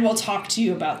 and we'll talk to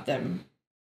you about them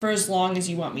for as long as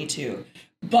you want me to.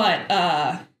 But,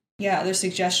 yeah, other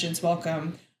suggestions,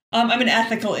 welcome. I'm an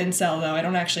ethical incel, though. I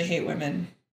don't actually hate women.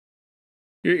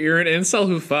 You're an incel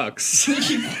who fucks.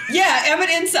 Yeah, I'm an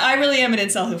incel. I really am an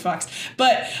incel who fucks.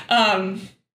 But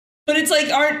it's like,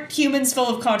 aren't humans full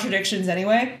of contradictions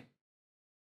anyway?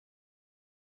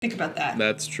 Think about that.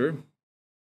 That's true.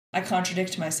 I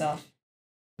contradict myself.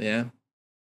 Yeah.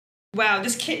 Wow,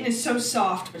 this kitten is so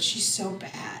soft, but she's so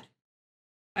bad.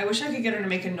 I wish I could get her to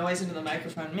make a noise into the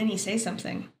microphone. Minnie, say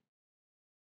something.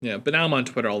 Yeah, but now I'm on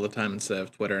Twitter all the time instead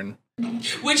of Twitter. And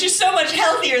Which is so much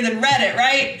healthier than Reddit,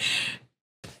 right?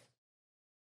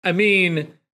 I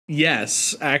mean,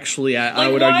 yes, actually, I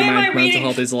Like, would why argue am my I mental reading-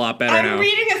 health is a lot better I'm now.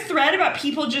 reading a thread about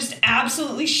people just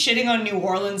absolutely shitting on New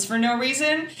Orleans for no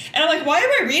reason. And I'm like, why am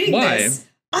I reading Why? this?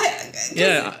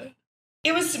 Yeah.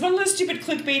 It was one of those stupid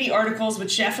clickbaity articles,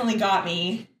 which definitely got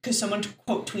me, because someone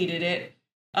quote tweeted it,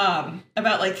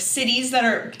 about like cities that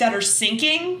are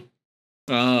sinking.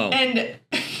 Oh. And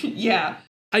yeah.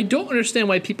 I don't understand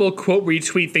why people quote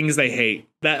retweet things they hate.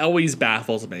 That always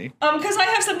baffles me. Because I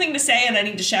have something to say and I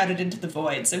need to shout it into the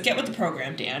void. So get with the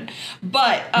program, Dan.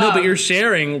 But No, but you're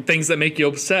sharing things that make you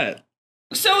upset.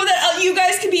 so that you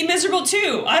guys can be miserable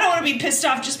too. I don't want to be pissed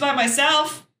off just by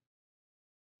myself.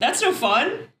 That's no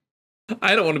fun.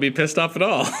 I don't want to be pissed off at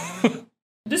all.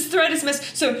 This thread is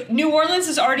so New Orleans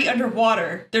is already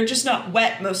underwater. They're just not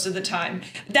wet most of the time.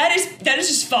 That is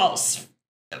just false.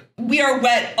 We are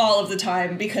wet all of the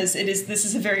time because this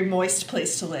is a very moist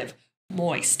place to live.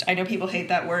 Moist. I know people hate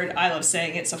that word. I love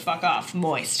saying it, so fuck off.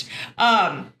 Moist.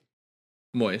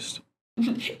 Moist.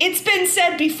 It's been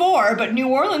said before, but New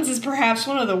Orleans is perhaps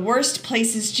one of the worst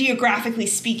places, geographically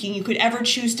speaking, you could ever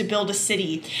choose to build a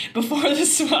city. Before the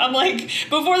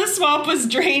swamp was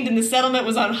drained and the settlement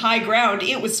was on high ground,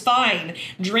 it was fine.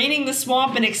 Draining the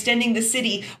swamp and extending the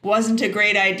city wasn't a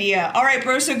great idea. All right,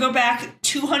 bro, so go back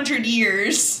 200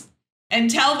 years and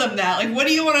tell them that. Like, what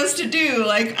do you want us to do?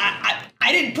 Like,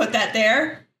 I didn't put that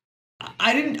there.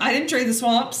 I didn't drain the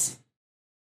swamps.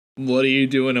 What are you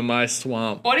doing in my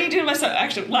swamp? What are you doing myself?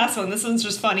 Actually, last one. This one's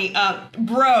just funny.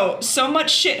 Bro, so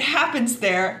much shit happens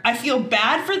there. I feel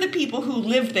bad for the people who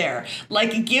live there.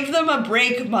 Like, give them a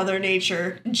break, Mother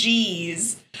Nature.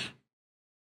 Jeez.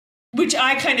 Which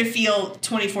I kind of feel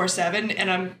 24/7, and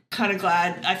I'm kind of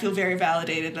glad. I feel very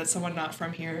validated that someone not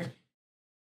from here.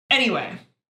 Anyway,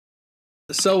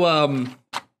 So,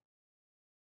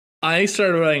 I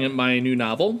started writing my new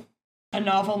novel A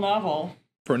novel.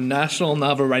 for National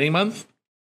Novel Writing Month,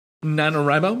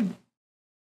 NaNoWriMo.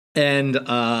 And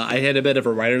I had a bit of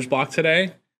a writer's block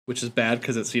today, which is bad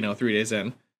because it's, 3 days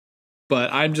in.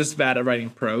 But I'm just bad at writing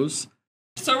prose.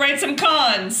 So write some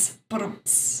cons.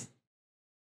 Ba-dum-ts.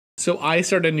 So I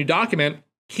started a new document,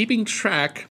 keeping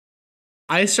track.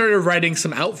 I started writing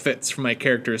some outfits for my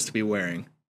characters to be wearing.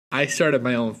 I started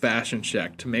my own fashion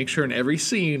check to make sure in every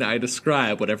scene I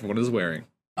describe what everyone is wearing.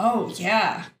 Oh,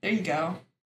 yeah. There you go.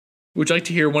 Would you like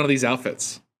to hear one of these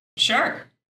outfits? Sure.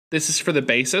 This is for the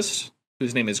bassist,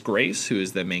 whose name is Grace, who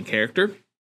is the main character.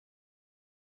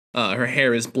 Her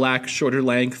hair is black, shoulder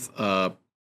length,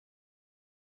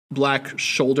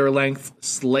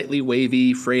 slightly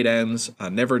wavy, frayed ends,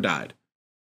 never dyed.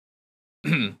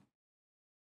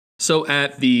 So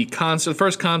at the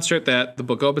first concert that the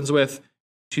book opens with,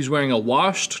 she's wearing a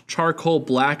washed charcoal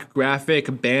black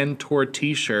graphic band tour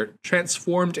t-shirt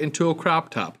transformed into a crop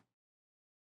top,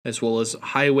 as well as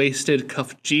high-waisted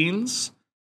cuffed jeans,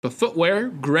 the footwear,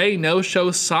 gray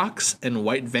no-show socks, and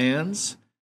white Vans.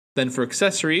 Then for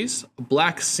accessories, a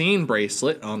black scene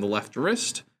bracelet on the left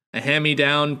wrist, a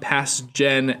hand-me-down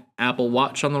past-gen Apple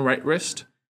Watch on the right wrist,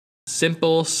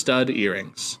 simple stud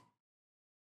earrings.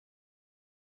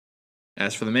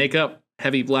 As for the makeup,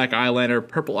 heavy black eyeliner,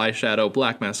 purple eyeshadow,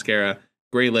 black mascara,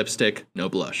 gray lipstick, no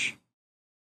blush.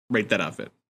 Rate that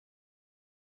outfit.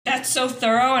 That's so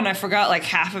thorough, and I forgot like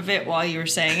half of it while you were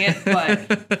saying it,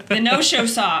 but the no-show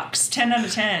socks, 10 out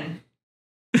of 10.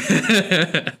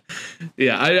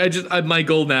 Yeah, my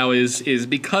goal now is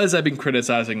because I've been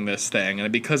criticizing this thing, and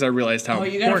because I realized how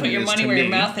You gotta important put your it is money to where me,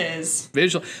 your mouth is.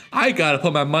 visual. I gotta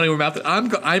put my money where my mouth is.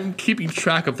 I'm keeping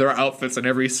track of their outfits in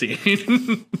every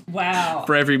scene Wow.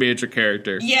 for every major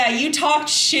character. Yeah, you talked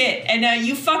shit, and now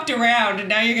you fucked around, and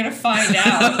now you're gonna find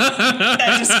out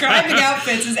that describing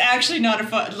outfits is actually not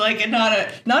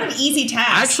an easy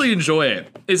task. I actually enjoy it.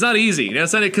 It's not easy.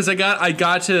 That's not it, because I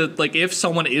got to, like, if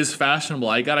someone is fashionable,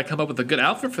 I got to come up with a good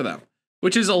outfit for them,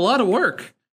 which is a lot of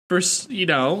work for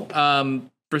someone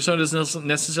who doesn't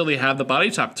necessarily have the body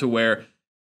type to wear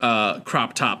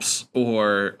crop tops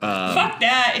or Fuck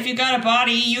that. If you got a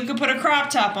body, you could put a crop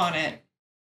top on it.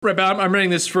 right. But I'm writing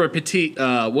this for a petite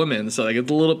woman, so like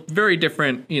it's a little very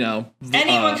different. Anyone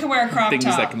can wear a crop things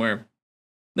top. that can wear.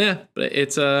 Yeah, but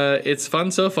it's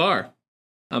fun so far.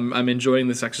 I'm enjoying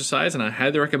this exercise, and I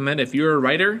highly recommend if you're a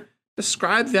writer,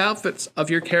 describe the outfits of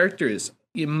your characters.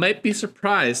 You might be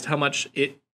surprised how much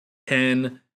it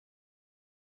can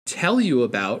tell you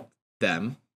about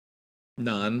them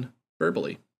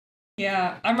non-verbally.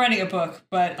 Yeah, I'm writing a book,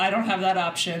 but I don't have that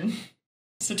option.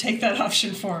 So take that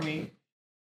option for me.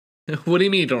 What do you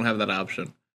mean you don't have that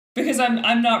option? Because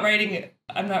I'm not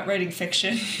writing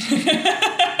fiction.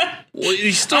 Well,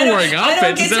 you're still I don't- wearing I don't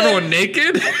outfits. Is get to- everyone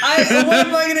naked? What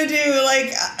am I gonna do?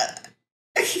 Like,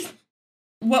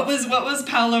 what was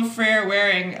Paulo Freire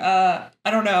wearing? I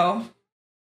don't know.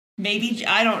 Maybe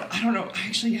I don't know.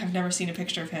 Actually, I've never seen a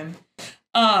picture of him.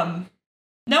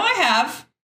 No, I have.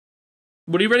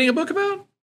 What are you writing a book about?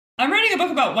 I'm writing a book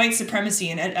about white supremacy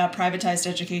and privatized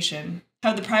education.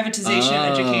 How the privatization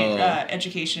of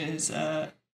education is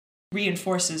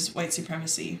reinforces white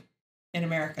supremacy in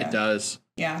America. It does.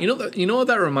 Yeah. You know what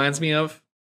that reminds me of?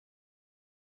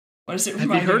 What does it Have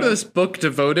remind you heard you of this book,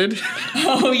 Devoted?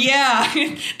 Oh yeah,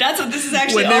 that's what this is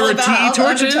actually When they all were about. tiki all the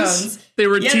torches? undertones. They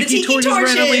were Yeah, the tiki torches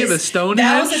randomly in the Stonehenge?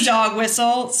 That was a dog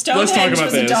whistle. Stonehenge about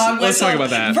was a this. dog whistle. Let's talk about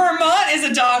that. Vermont is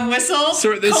a dog whistle.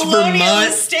 So this Colonial Vermont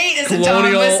Estate is a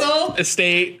dog whistle.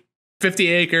 estate, 50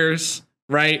 acres,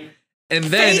 right? And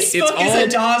then it's Facebook all is a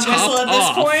dog whistle topped at this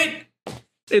off. point.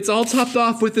 It's all topped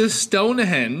off with this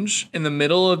Stonehenge in the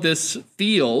middle of this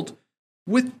field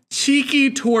with tiki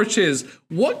torches.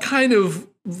 What kind of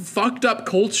fucked up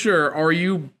culture are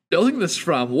you building this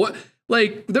from? What,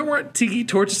 like, there weren't tiki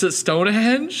torches at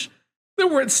Stonehenge? There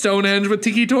weren't Stonehenge with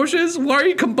tiki torches? Why are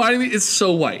you combining these? It's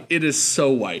so white. It is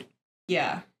so white.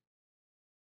 Yeah.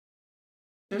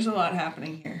 There's a lot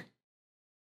happening here.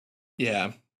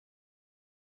 Yeah.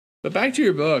 But back to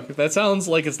your book. That sounds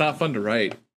like it's not fun to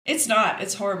write. It's not.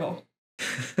 It's horrible.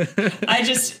 I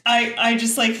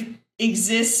just like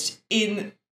exist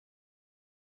in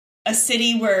a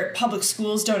city where public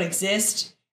schools don't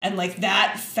exist, and like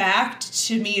that fact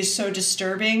to me is so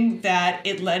disturbing that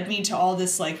it led me to all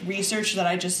this like research that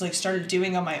I just like started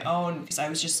doing on my own because I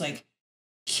was just like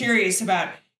curious about,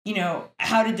 you know,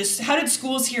 how did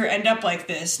schools here end up like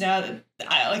this? Now that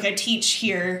I teach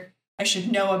here, I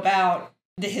should know about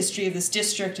the history of this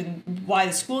district and why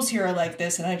the schools here are like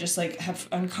this, and I just like have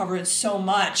uncovered so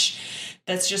much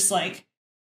that's just like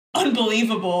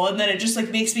unbelievable. And then it just like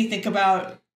makes me think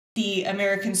about the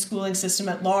American schooling system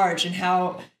at large and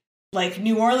how like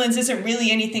New Orleans isn't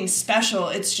really anything special.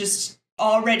 It's just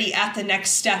already at the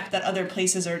next step that other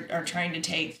places are trying to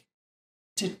take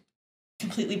to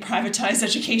completely privatize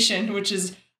education, which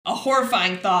is a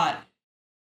horrifying thought.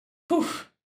 Whew.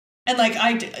 And like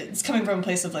it's coming from a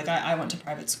place of like I went to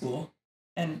private school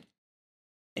and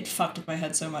it fucked with my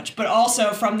head so much. But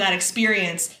also from that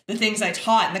experience, the things I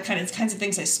taught and the kinds of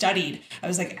things I studied, I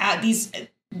was like,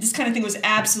 this kind of thing was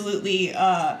absolutely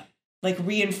like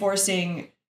reinforcing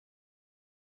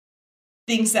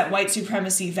things that white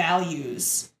supremacy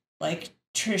values, like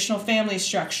traditional family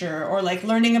structure, or like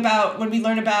when we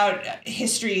learn about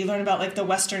history, learn about like the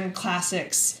Western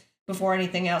classics before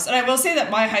anything else. And I will say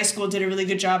that my high school did a really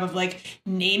good job of like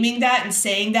naming that and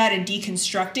saying that and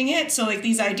deconstructing it. So like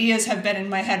these ideas have been in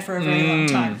my head for a very long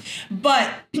time.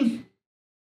 But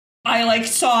I like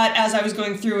saw it as I was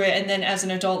going through it, and then as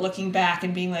an adult looking back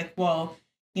and being like, well,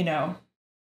 you know,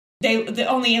 the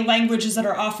only languages that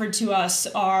are offered to us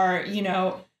are, you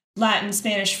know, Latin,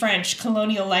 Spanish, French,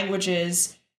 colonial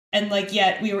languages. And like,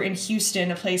 yet we were in Houston,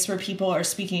 a place where people are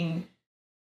speaking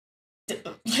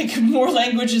like more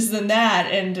languages than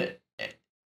that, and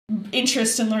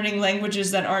interest in learning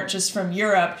languages that aren't just from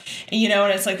Europe. And, you know,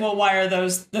 and it's like, well, why are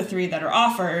those the three that are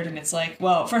offered? And it's like,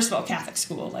 well, first of all, Catholic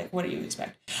school, like, what do you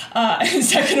expect? And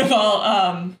second of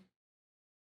all,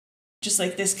 just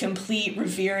like this complete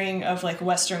revering of like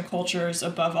Western cultures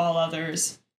above all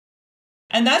others.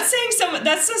 And that's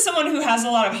someone who has a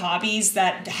lot of hobbies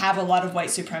that have a lot of white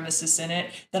supremacists in it,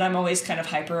 that I'm always kind of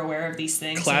hyper aware of these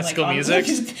things. Classical like,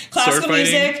 music, classical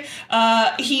music,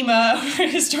 HEMA,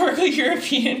 historical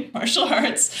European martial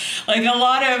arts, like a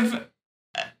lot of.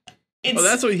 Well,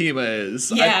 that's what HEMA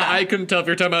is. Yeah. I couldn't tell if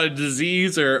you're talking about a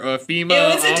disease or a FEMA.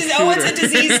 It's a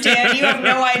disease, Dan. You have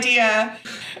no idea.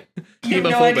 You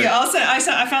have no idea. Also,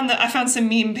 I found some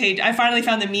meme page. I finally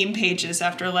found the meme pages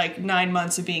after like 9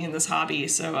 months of being in this hobby.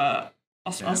 So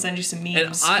I'll send you some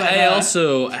memes. And I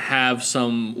also have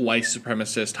some white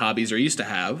supremacist hobbies, or used to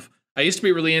have. I used to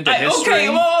be really into history.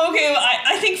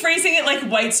 I think phrasing it like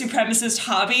white supremacist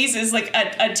hobbies is like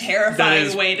a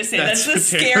terrifying way to say it. That's the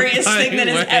scariest thing that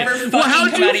has ever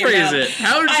fucking come out of your mouth.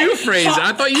 How did you phrase it?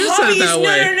 I thought you said it that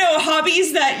way. No.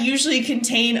 Hobbies that usually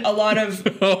contain a lot of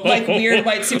like weird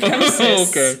white supremacists.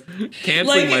 Okay.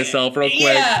 Canceling myself real quick.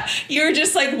 Yeah. You're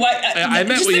just like, what? I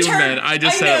meant what you meant. I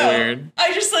just said it weird.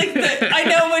 I just like I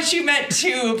know what you meant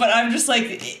too, but I'm just like,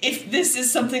 if this is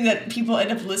something that people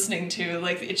end up listening to,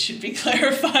 like it should be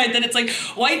clarified that it's like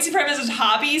white supremacist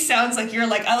hobby sounds like you're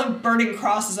like, I love burning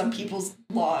crosses on people's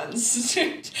lawns.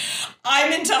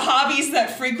 I'm into hobbies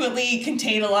that frequently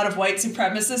contain a lot of white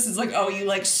supremacists. It's like, oh, you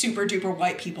like super duper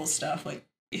white people stuff like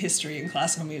history and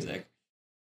classical music.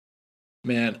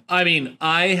 Man, I mean,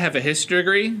 I have a history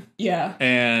degree. Yeah.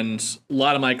 And a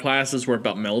lot of my classes were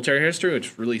about military history,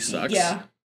 which really sucks. Yeah.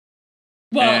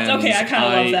 Well, and okay, I kind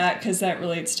of love that because that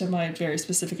relates to my very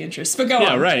specific interests. But go on.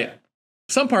 Yeah, right.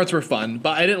 Some parts were fun,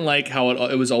 but I didn't like how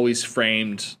it was always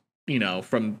framed, you know,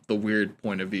 from the weird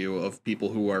point of view of people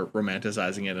who are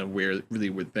romanticizing it, a really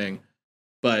weird thing.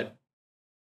 But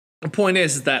the point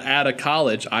is that at a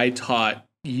college, I taught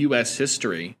U.S.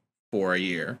 history for a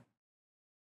year,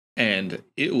 and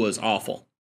it was awful.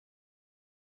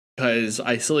 Because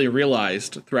I slowly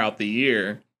realized throughout the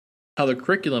year how the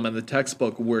curriculum and the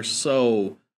textbook were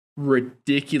so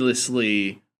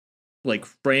ridiculously like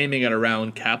framing it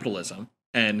around capitalism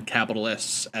and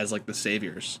capitalists as like the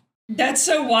saviors. That's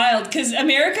so wild because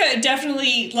America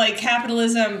definitely like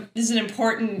capitalism is an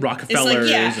important Rockefellers,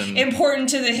 it's like, important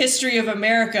to the history of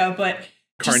America, but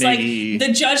just Carnegie. like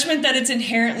the judgment that it's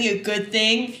inherently a good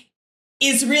thing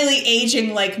is really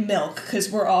aging like milk because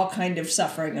we're all kind of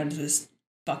suffering under this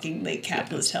fucking late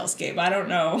capitalist hellscape. I don't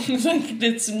know. Like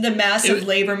it's the massive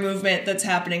labor movement that's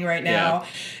happening right now.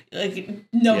 Like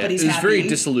nobody's happy. It was very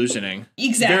disillusioning.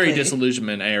 Exactly. Very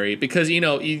disillusionmentary because, you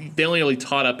know, they only really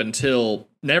taught up until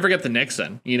never got to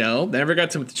Nixon, you know, never got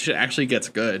to shit actually gets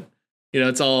good. You know,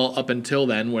 it's all up until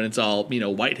then when it's all, you know,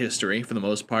 white history for the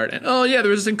most part. And, oh, yeah, there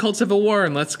was this thing called Civil War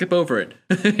and let's skip over it.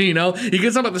 You know, you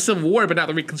can talk about the Civil War, but not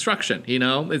the Reconstruction, you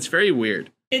know, it's very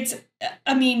weird. It's,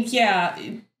 I mean, yeah,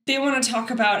 they want to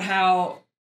talk about how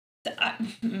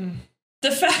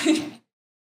the fact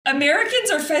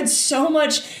Americans are fed so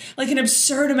much, like an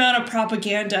absurd amount of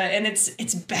propaganda, and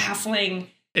it's baffling.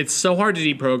 It's so hard to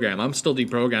deprogram. I'm still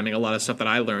deprogramming a lot of stuff that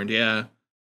I learned, yeah.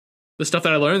 The stuff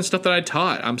that I learned, stuff that I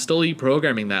taught, I'm still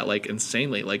deprogramming that, like,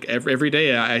 insanely. Like, every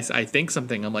day I think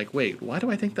something, I'm like, wait, why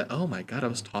do I think that? Oh, my God, I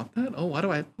was taught that? Oh,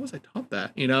 why was I taught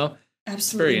that? You know?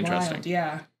 Absolutely it's very wild, interesting.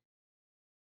 yeah.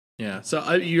 Yeah.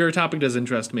 So your topic does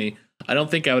interest me. I don't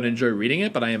think I would enjoy reading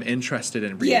it, but I am interested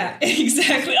in reading Yeah, it.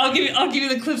 exactly. I'll give you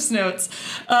the Cliff's Notes.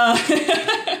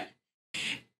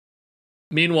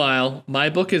 Meanwhile, my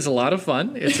book is a lot of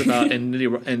fun. It's about an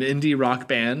indie rock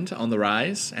band on the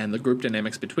rise and the group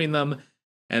dynamics between them.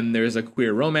 And there's a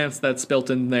queer romance that's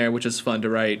built in there, which is fun to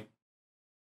write.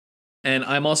 And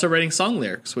I'm also writing song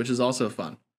lyrics, which is also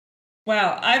fun.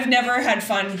 Wow, I've never had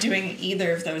fun doing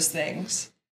either of those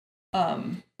things.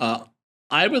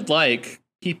 I would like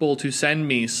people to send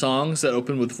me songs that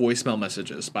open with voicemail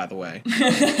messages, by the way.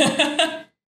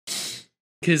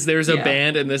 Because there's a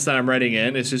band in this that I'm writing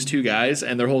in. It's just two guys,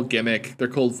 and their whole gimmick, they're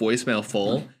called Voicemail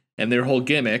Full. And their whole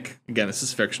gimmick, again, this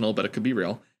is fictional, but it could be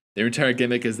real. Their entire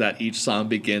gimmick is that each song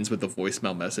begins with a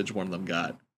voicemail message one of them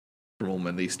got from a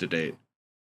woman they used to date.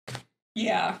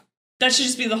 Yeah. That should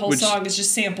just be the whole song. It's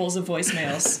just samples of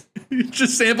voicemails.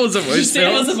 Just samples of voicemails? Just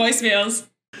samples of voicemails.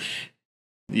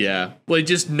 Yeah. Like,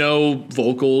 just no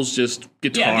vocals, just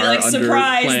guitar. Yeah, be like, under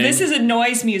surprise, playing. this is a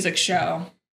noise music show.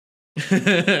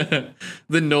 The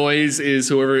noise is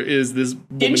whoever is this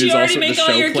woman Didn't who's you already also make the all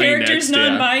show your playing characters next,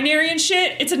 non-binary and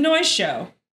shit? It's a noise show.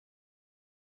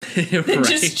 Right.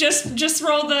 Just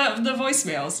roll the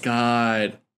voicemails.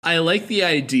 God. I like the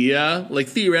idea. Like,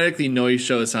 theoretically, noise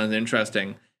shows sounds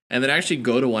interesting. And then actually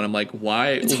go to one, I'm like, why?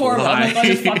 It's horrible. Why? I'm like, why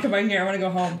the fuck am I here? I want to go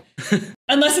home.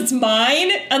 Unless it's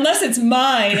mine.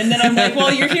 And then I'm like,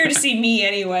 well, you're here to see me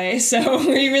anyway. So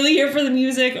are you really here for the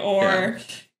music or...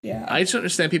 Yeah. I just don't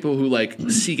understand people who, like,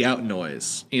 seek out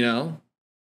noise, you know?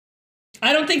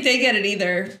 I don't think they get it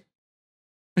either.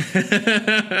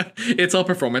 It's all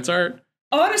performance art.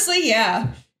 Honestly, yeah.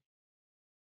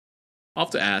 I'll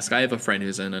have to ask. I have a friend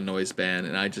who's in a noise band,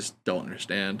 and I just don't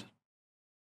understand.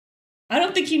 I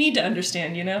don't think you need to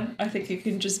understand, you know? I think it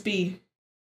can just be...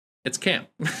 It's camp.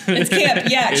 It's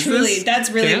camp. Yeah, Is truly. this That's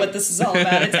really camp? what this is all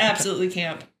about. It's absolutely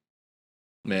camp.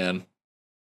 Man.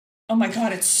 Oh my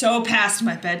god, it's so past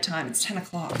my bedtime. It's 10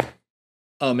 o'clock.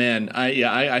 Oh man,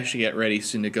 I should get ready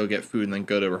soon to go get food and then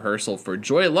go to rehearsal for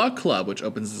Joy Luck Club, which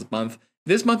opens this month.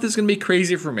 This month is going to be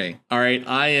crazy for me. All right,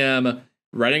 I am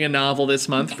writing a novel this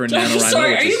month for NaNoWriMo,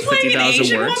 Sorry, are which you is playing an 50,000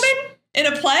 Asian words. woman in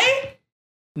a play?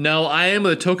 No, I am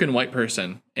a token white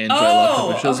person in Joy Luck Club,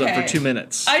 which shows up okay. for 2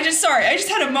 minutes. I just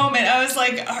had a moment. I was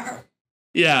like,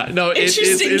 Yeah, no,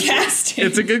 interesting casting.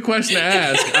 It's a good question to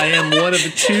ask. I am one of the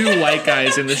 2 white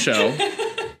guys in the show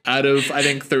out of, I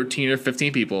think, 13 or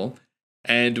 15 people.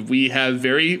 And we have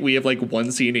like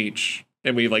 1 scene each.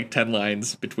 And we have like 10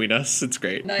 lines between us. It's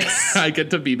great. Nice. I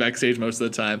get to be backstage most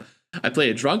of the time. I play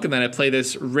a drunk, and then I play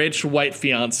this rich white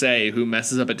fiance who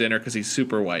messes up at dinner because he's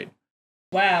super white.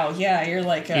 Wow, yeah, you're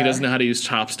like... He doesn't know how to use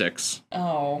chopsticks.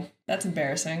 Oh, that's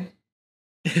embarrassing.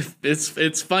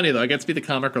 It's funny, though. I get to be the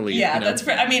comic relief. Yeah, you know? that's...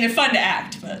 it's fun to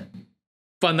act, but...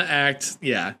 Fun to act,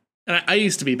 yeah. And I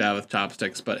used to be bad with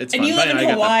chopsticks, but it's And fun. you live But in I got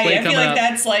that Hawaii. play I feel coming like up.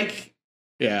 that's like...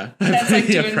 Yeah. That's like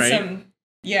Yeah, doing right? some...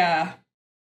 Yeah.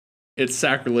 It's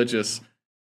sacrilegious.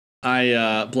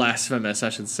 Blasphemous, I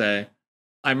should say.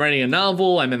 I'm writing a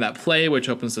novel. I'm in that play, which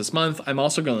opens this month. I'm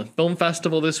also going to the film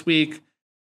festival this week.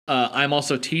 I'm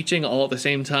also teaching all at the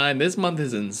same time. This month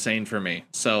is insane for me.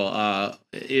 So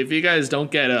if you guys don't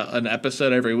get an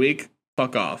episode every week,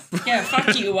 fuck off. Yeah,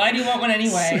 fuck you. Why do you want one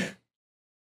anyway?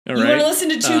 All you right? want to listen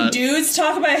to 2 dudes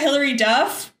talk about Hillary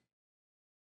Duff?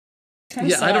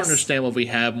 Yeah, I don't understand why we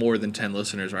have more than 10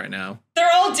 listeners right now.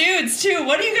 They're all dudes, too.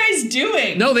 What are you guys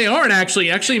doing? No, they aren't, actually.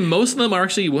 Actually, most of them are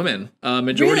actually women.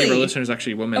 Majority of our Really? listeners are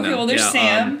actually women Okay, now. well, there's Yeah,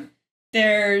 Sam.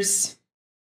 There's...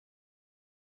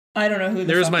 I don't know who the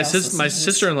There's fuck my else listens to this.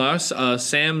 sister-in-law,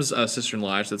 Sam's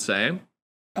sister-in-law, I should say.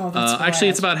 Oh, that's actually,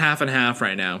 it's wild. about half and half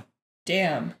right now.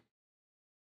 Damn.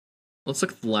 Let's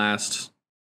look at the last...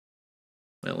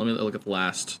 Wait, let me look at the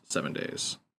last 7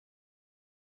 days.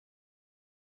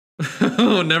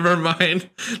 Oh, never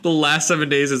mind. The last 7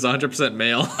 days is 100%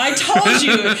 male. I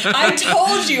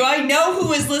told you. I know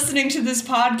who is listening to this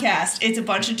podcast. It's a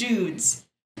bunch of dudes.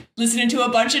 Listening to a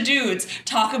bunch of dudes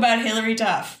talk about Hillary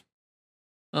Duff.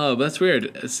 Oh, that's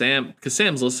weird. Sam, because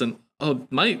Sam's listening. Oh,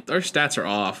 our stats are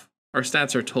off. Our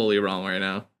stats are totally wrong right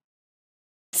now.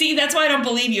 See, that's why I don't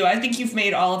believe you. I think you've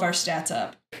made all of our stats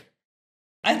up.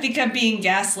 I think I'm being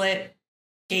gaslit,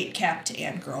 gatekept,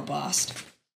 and girl bossed.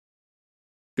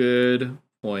 Good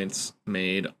points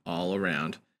made all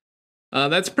around.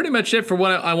 That's pretty much it for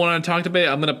what I want to talk about.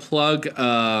 I'm going to plug...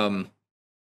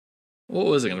 what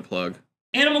was I going to plug?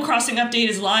 Animal Crossing update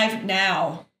is live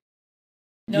now.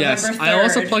 November 3rd. I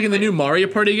also plug in the new Mario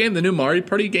Party game. The new Mario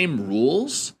Party game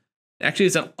rules. Actually,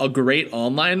 it's a great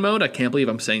online mode. I can't believe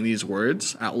I'm saying these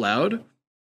words out loud.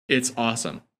 It's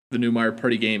awesome. The new Mario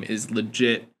Party game is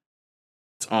legit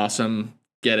It's awesome.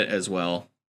 Get it as well.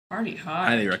 Party hard.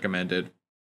 Highly recommended.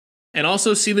 And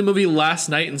also see the movie Last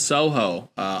Night in Soho.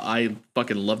 I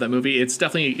fucking love that movie. It's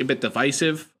definitely a bit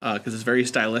divisive because it's very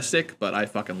stylistic, but I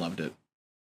fucking loved it.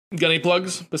 Got any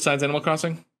plugs besides Animal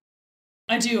Crossing?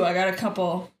 I do. I got a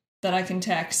couple that I can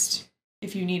text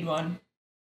if you need one.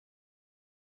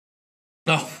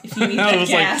 Oh, If you need that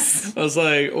gas. I was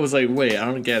like, wait, I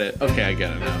don't get it. Okay, I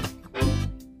get it now.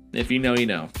 If you know, you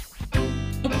know.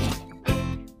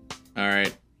 All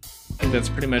right, I think that's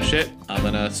pretty much it. I'm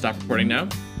gonna stop recording now.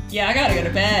 Yeah, I gotta go to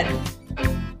bed.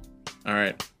 All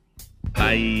right,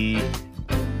 bye. Me.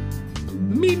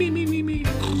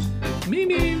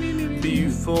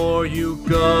 Before you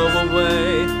go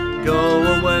away,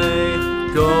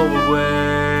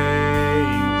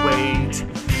 wait.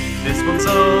 This one's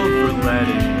over, let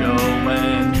it go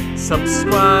and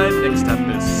subscribe. Next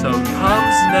episode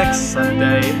comes next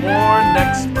Sunday or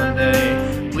next Monday.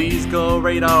 Please go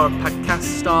rate our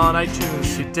podcast on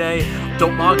iTunes today.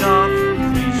 Don't log off,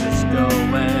 please just go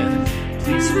and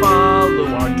please follow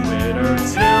our Twitter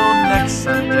till next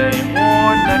Sunday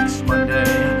or next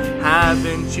Monday.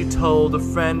 Haven't you told a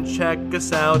friend? Check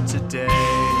us out today.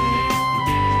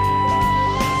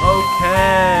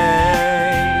 Okay.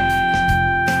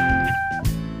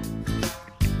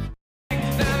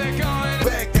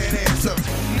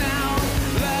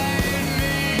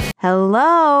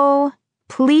 Hello?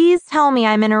 Please tell me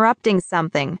I'm interrupting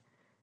something.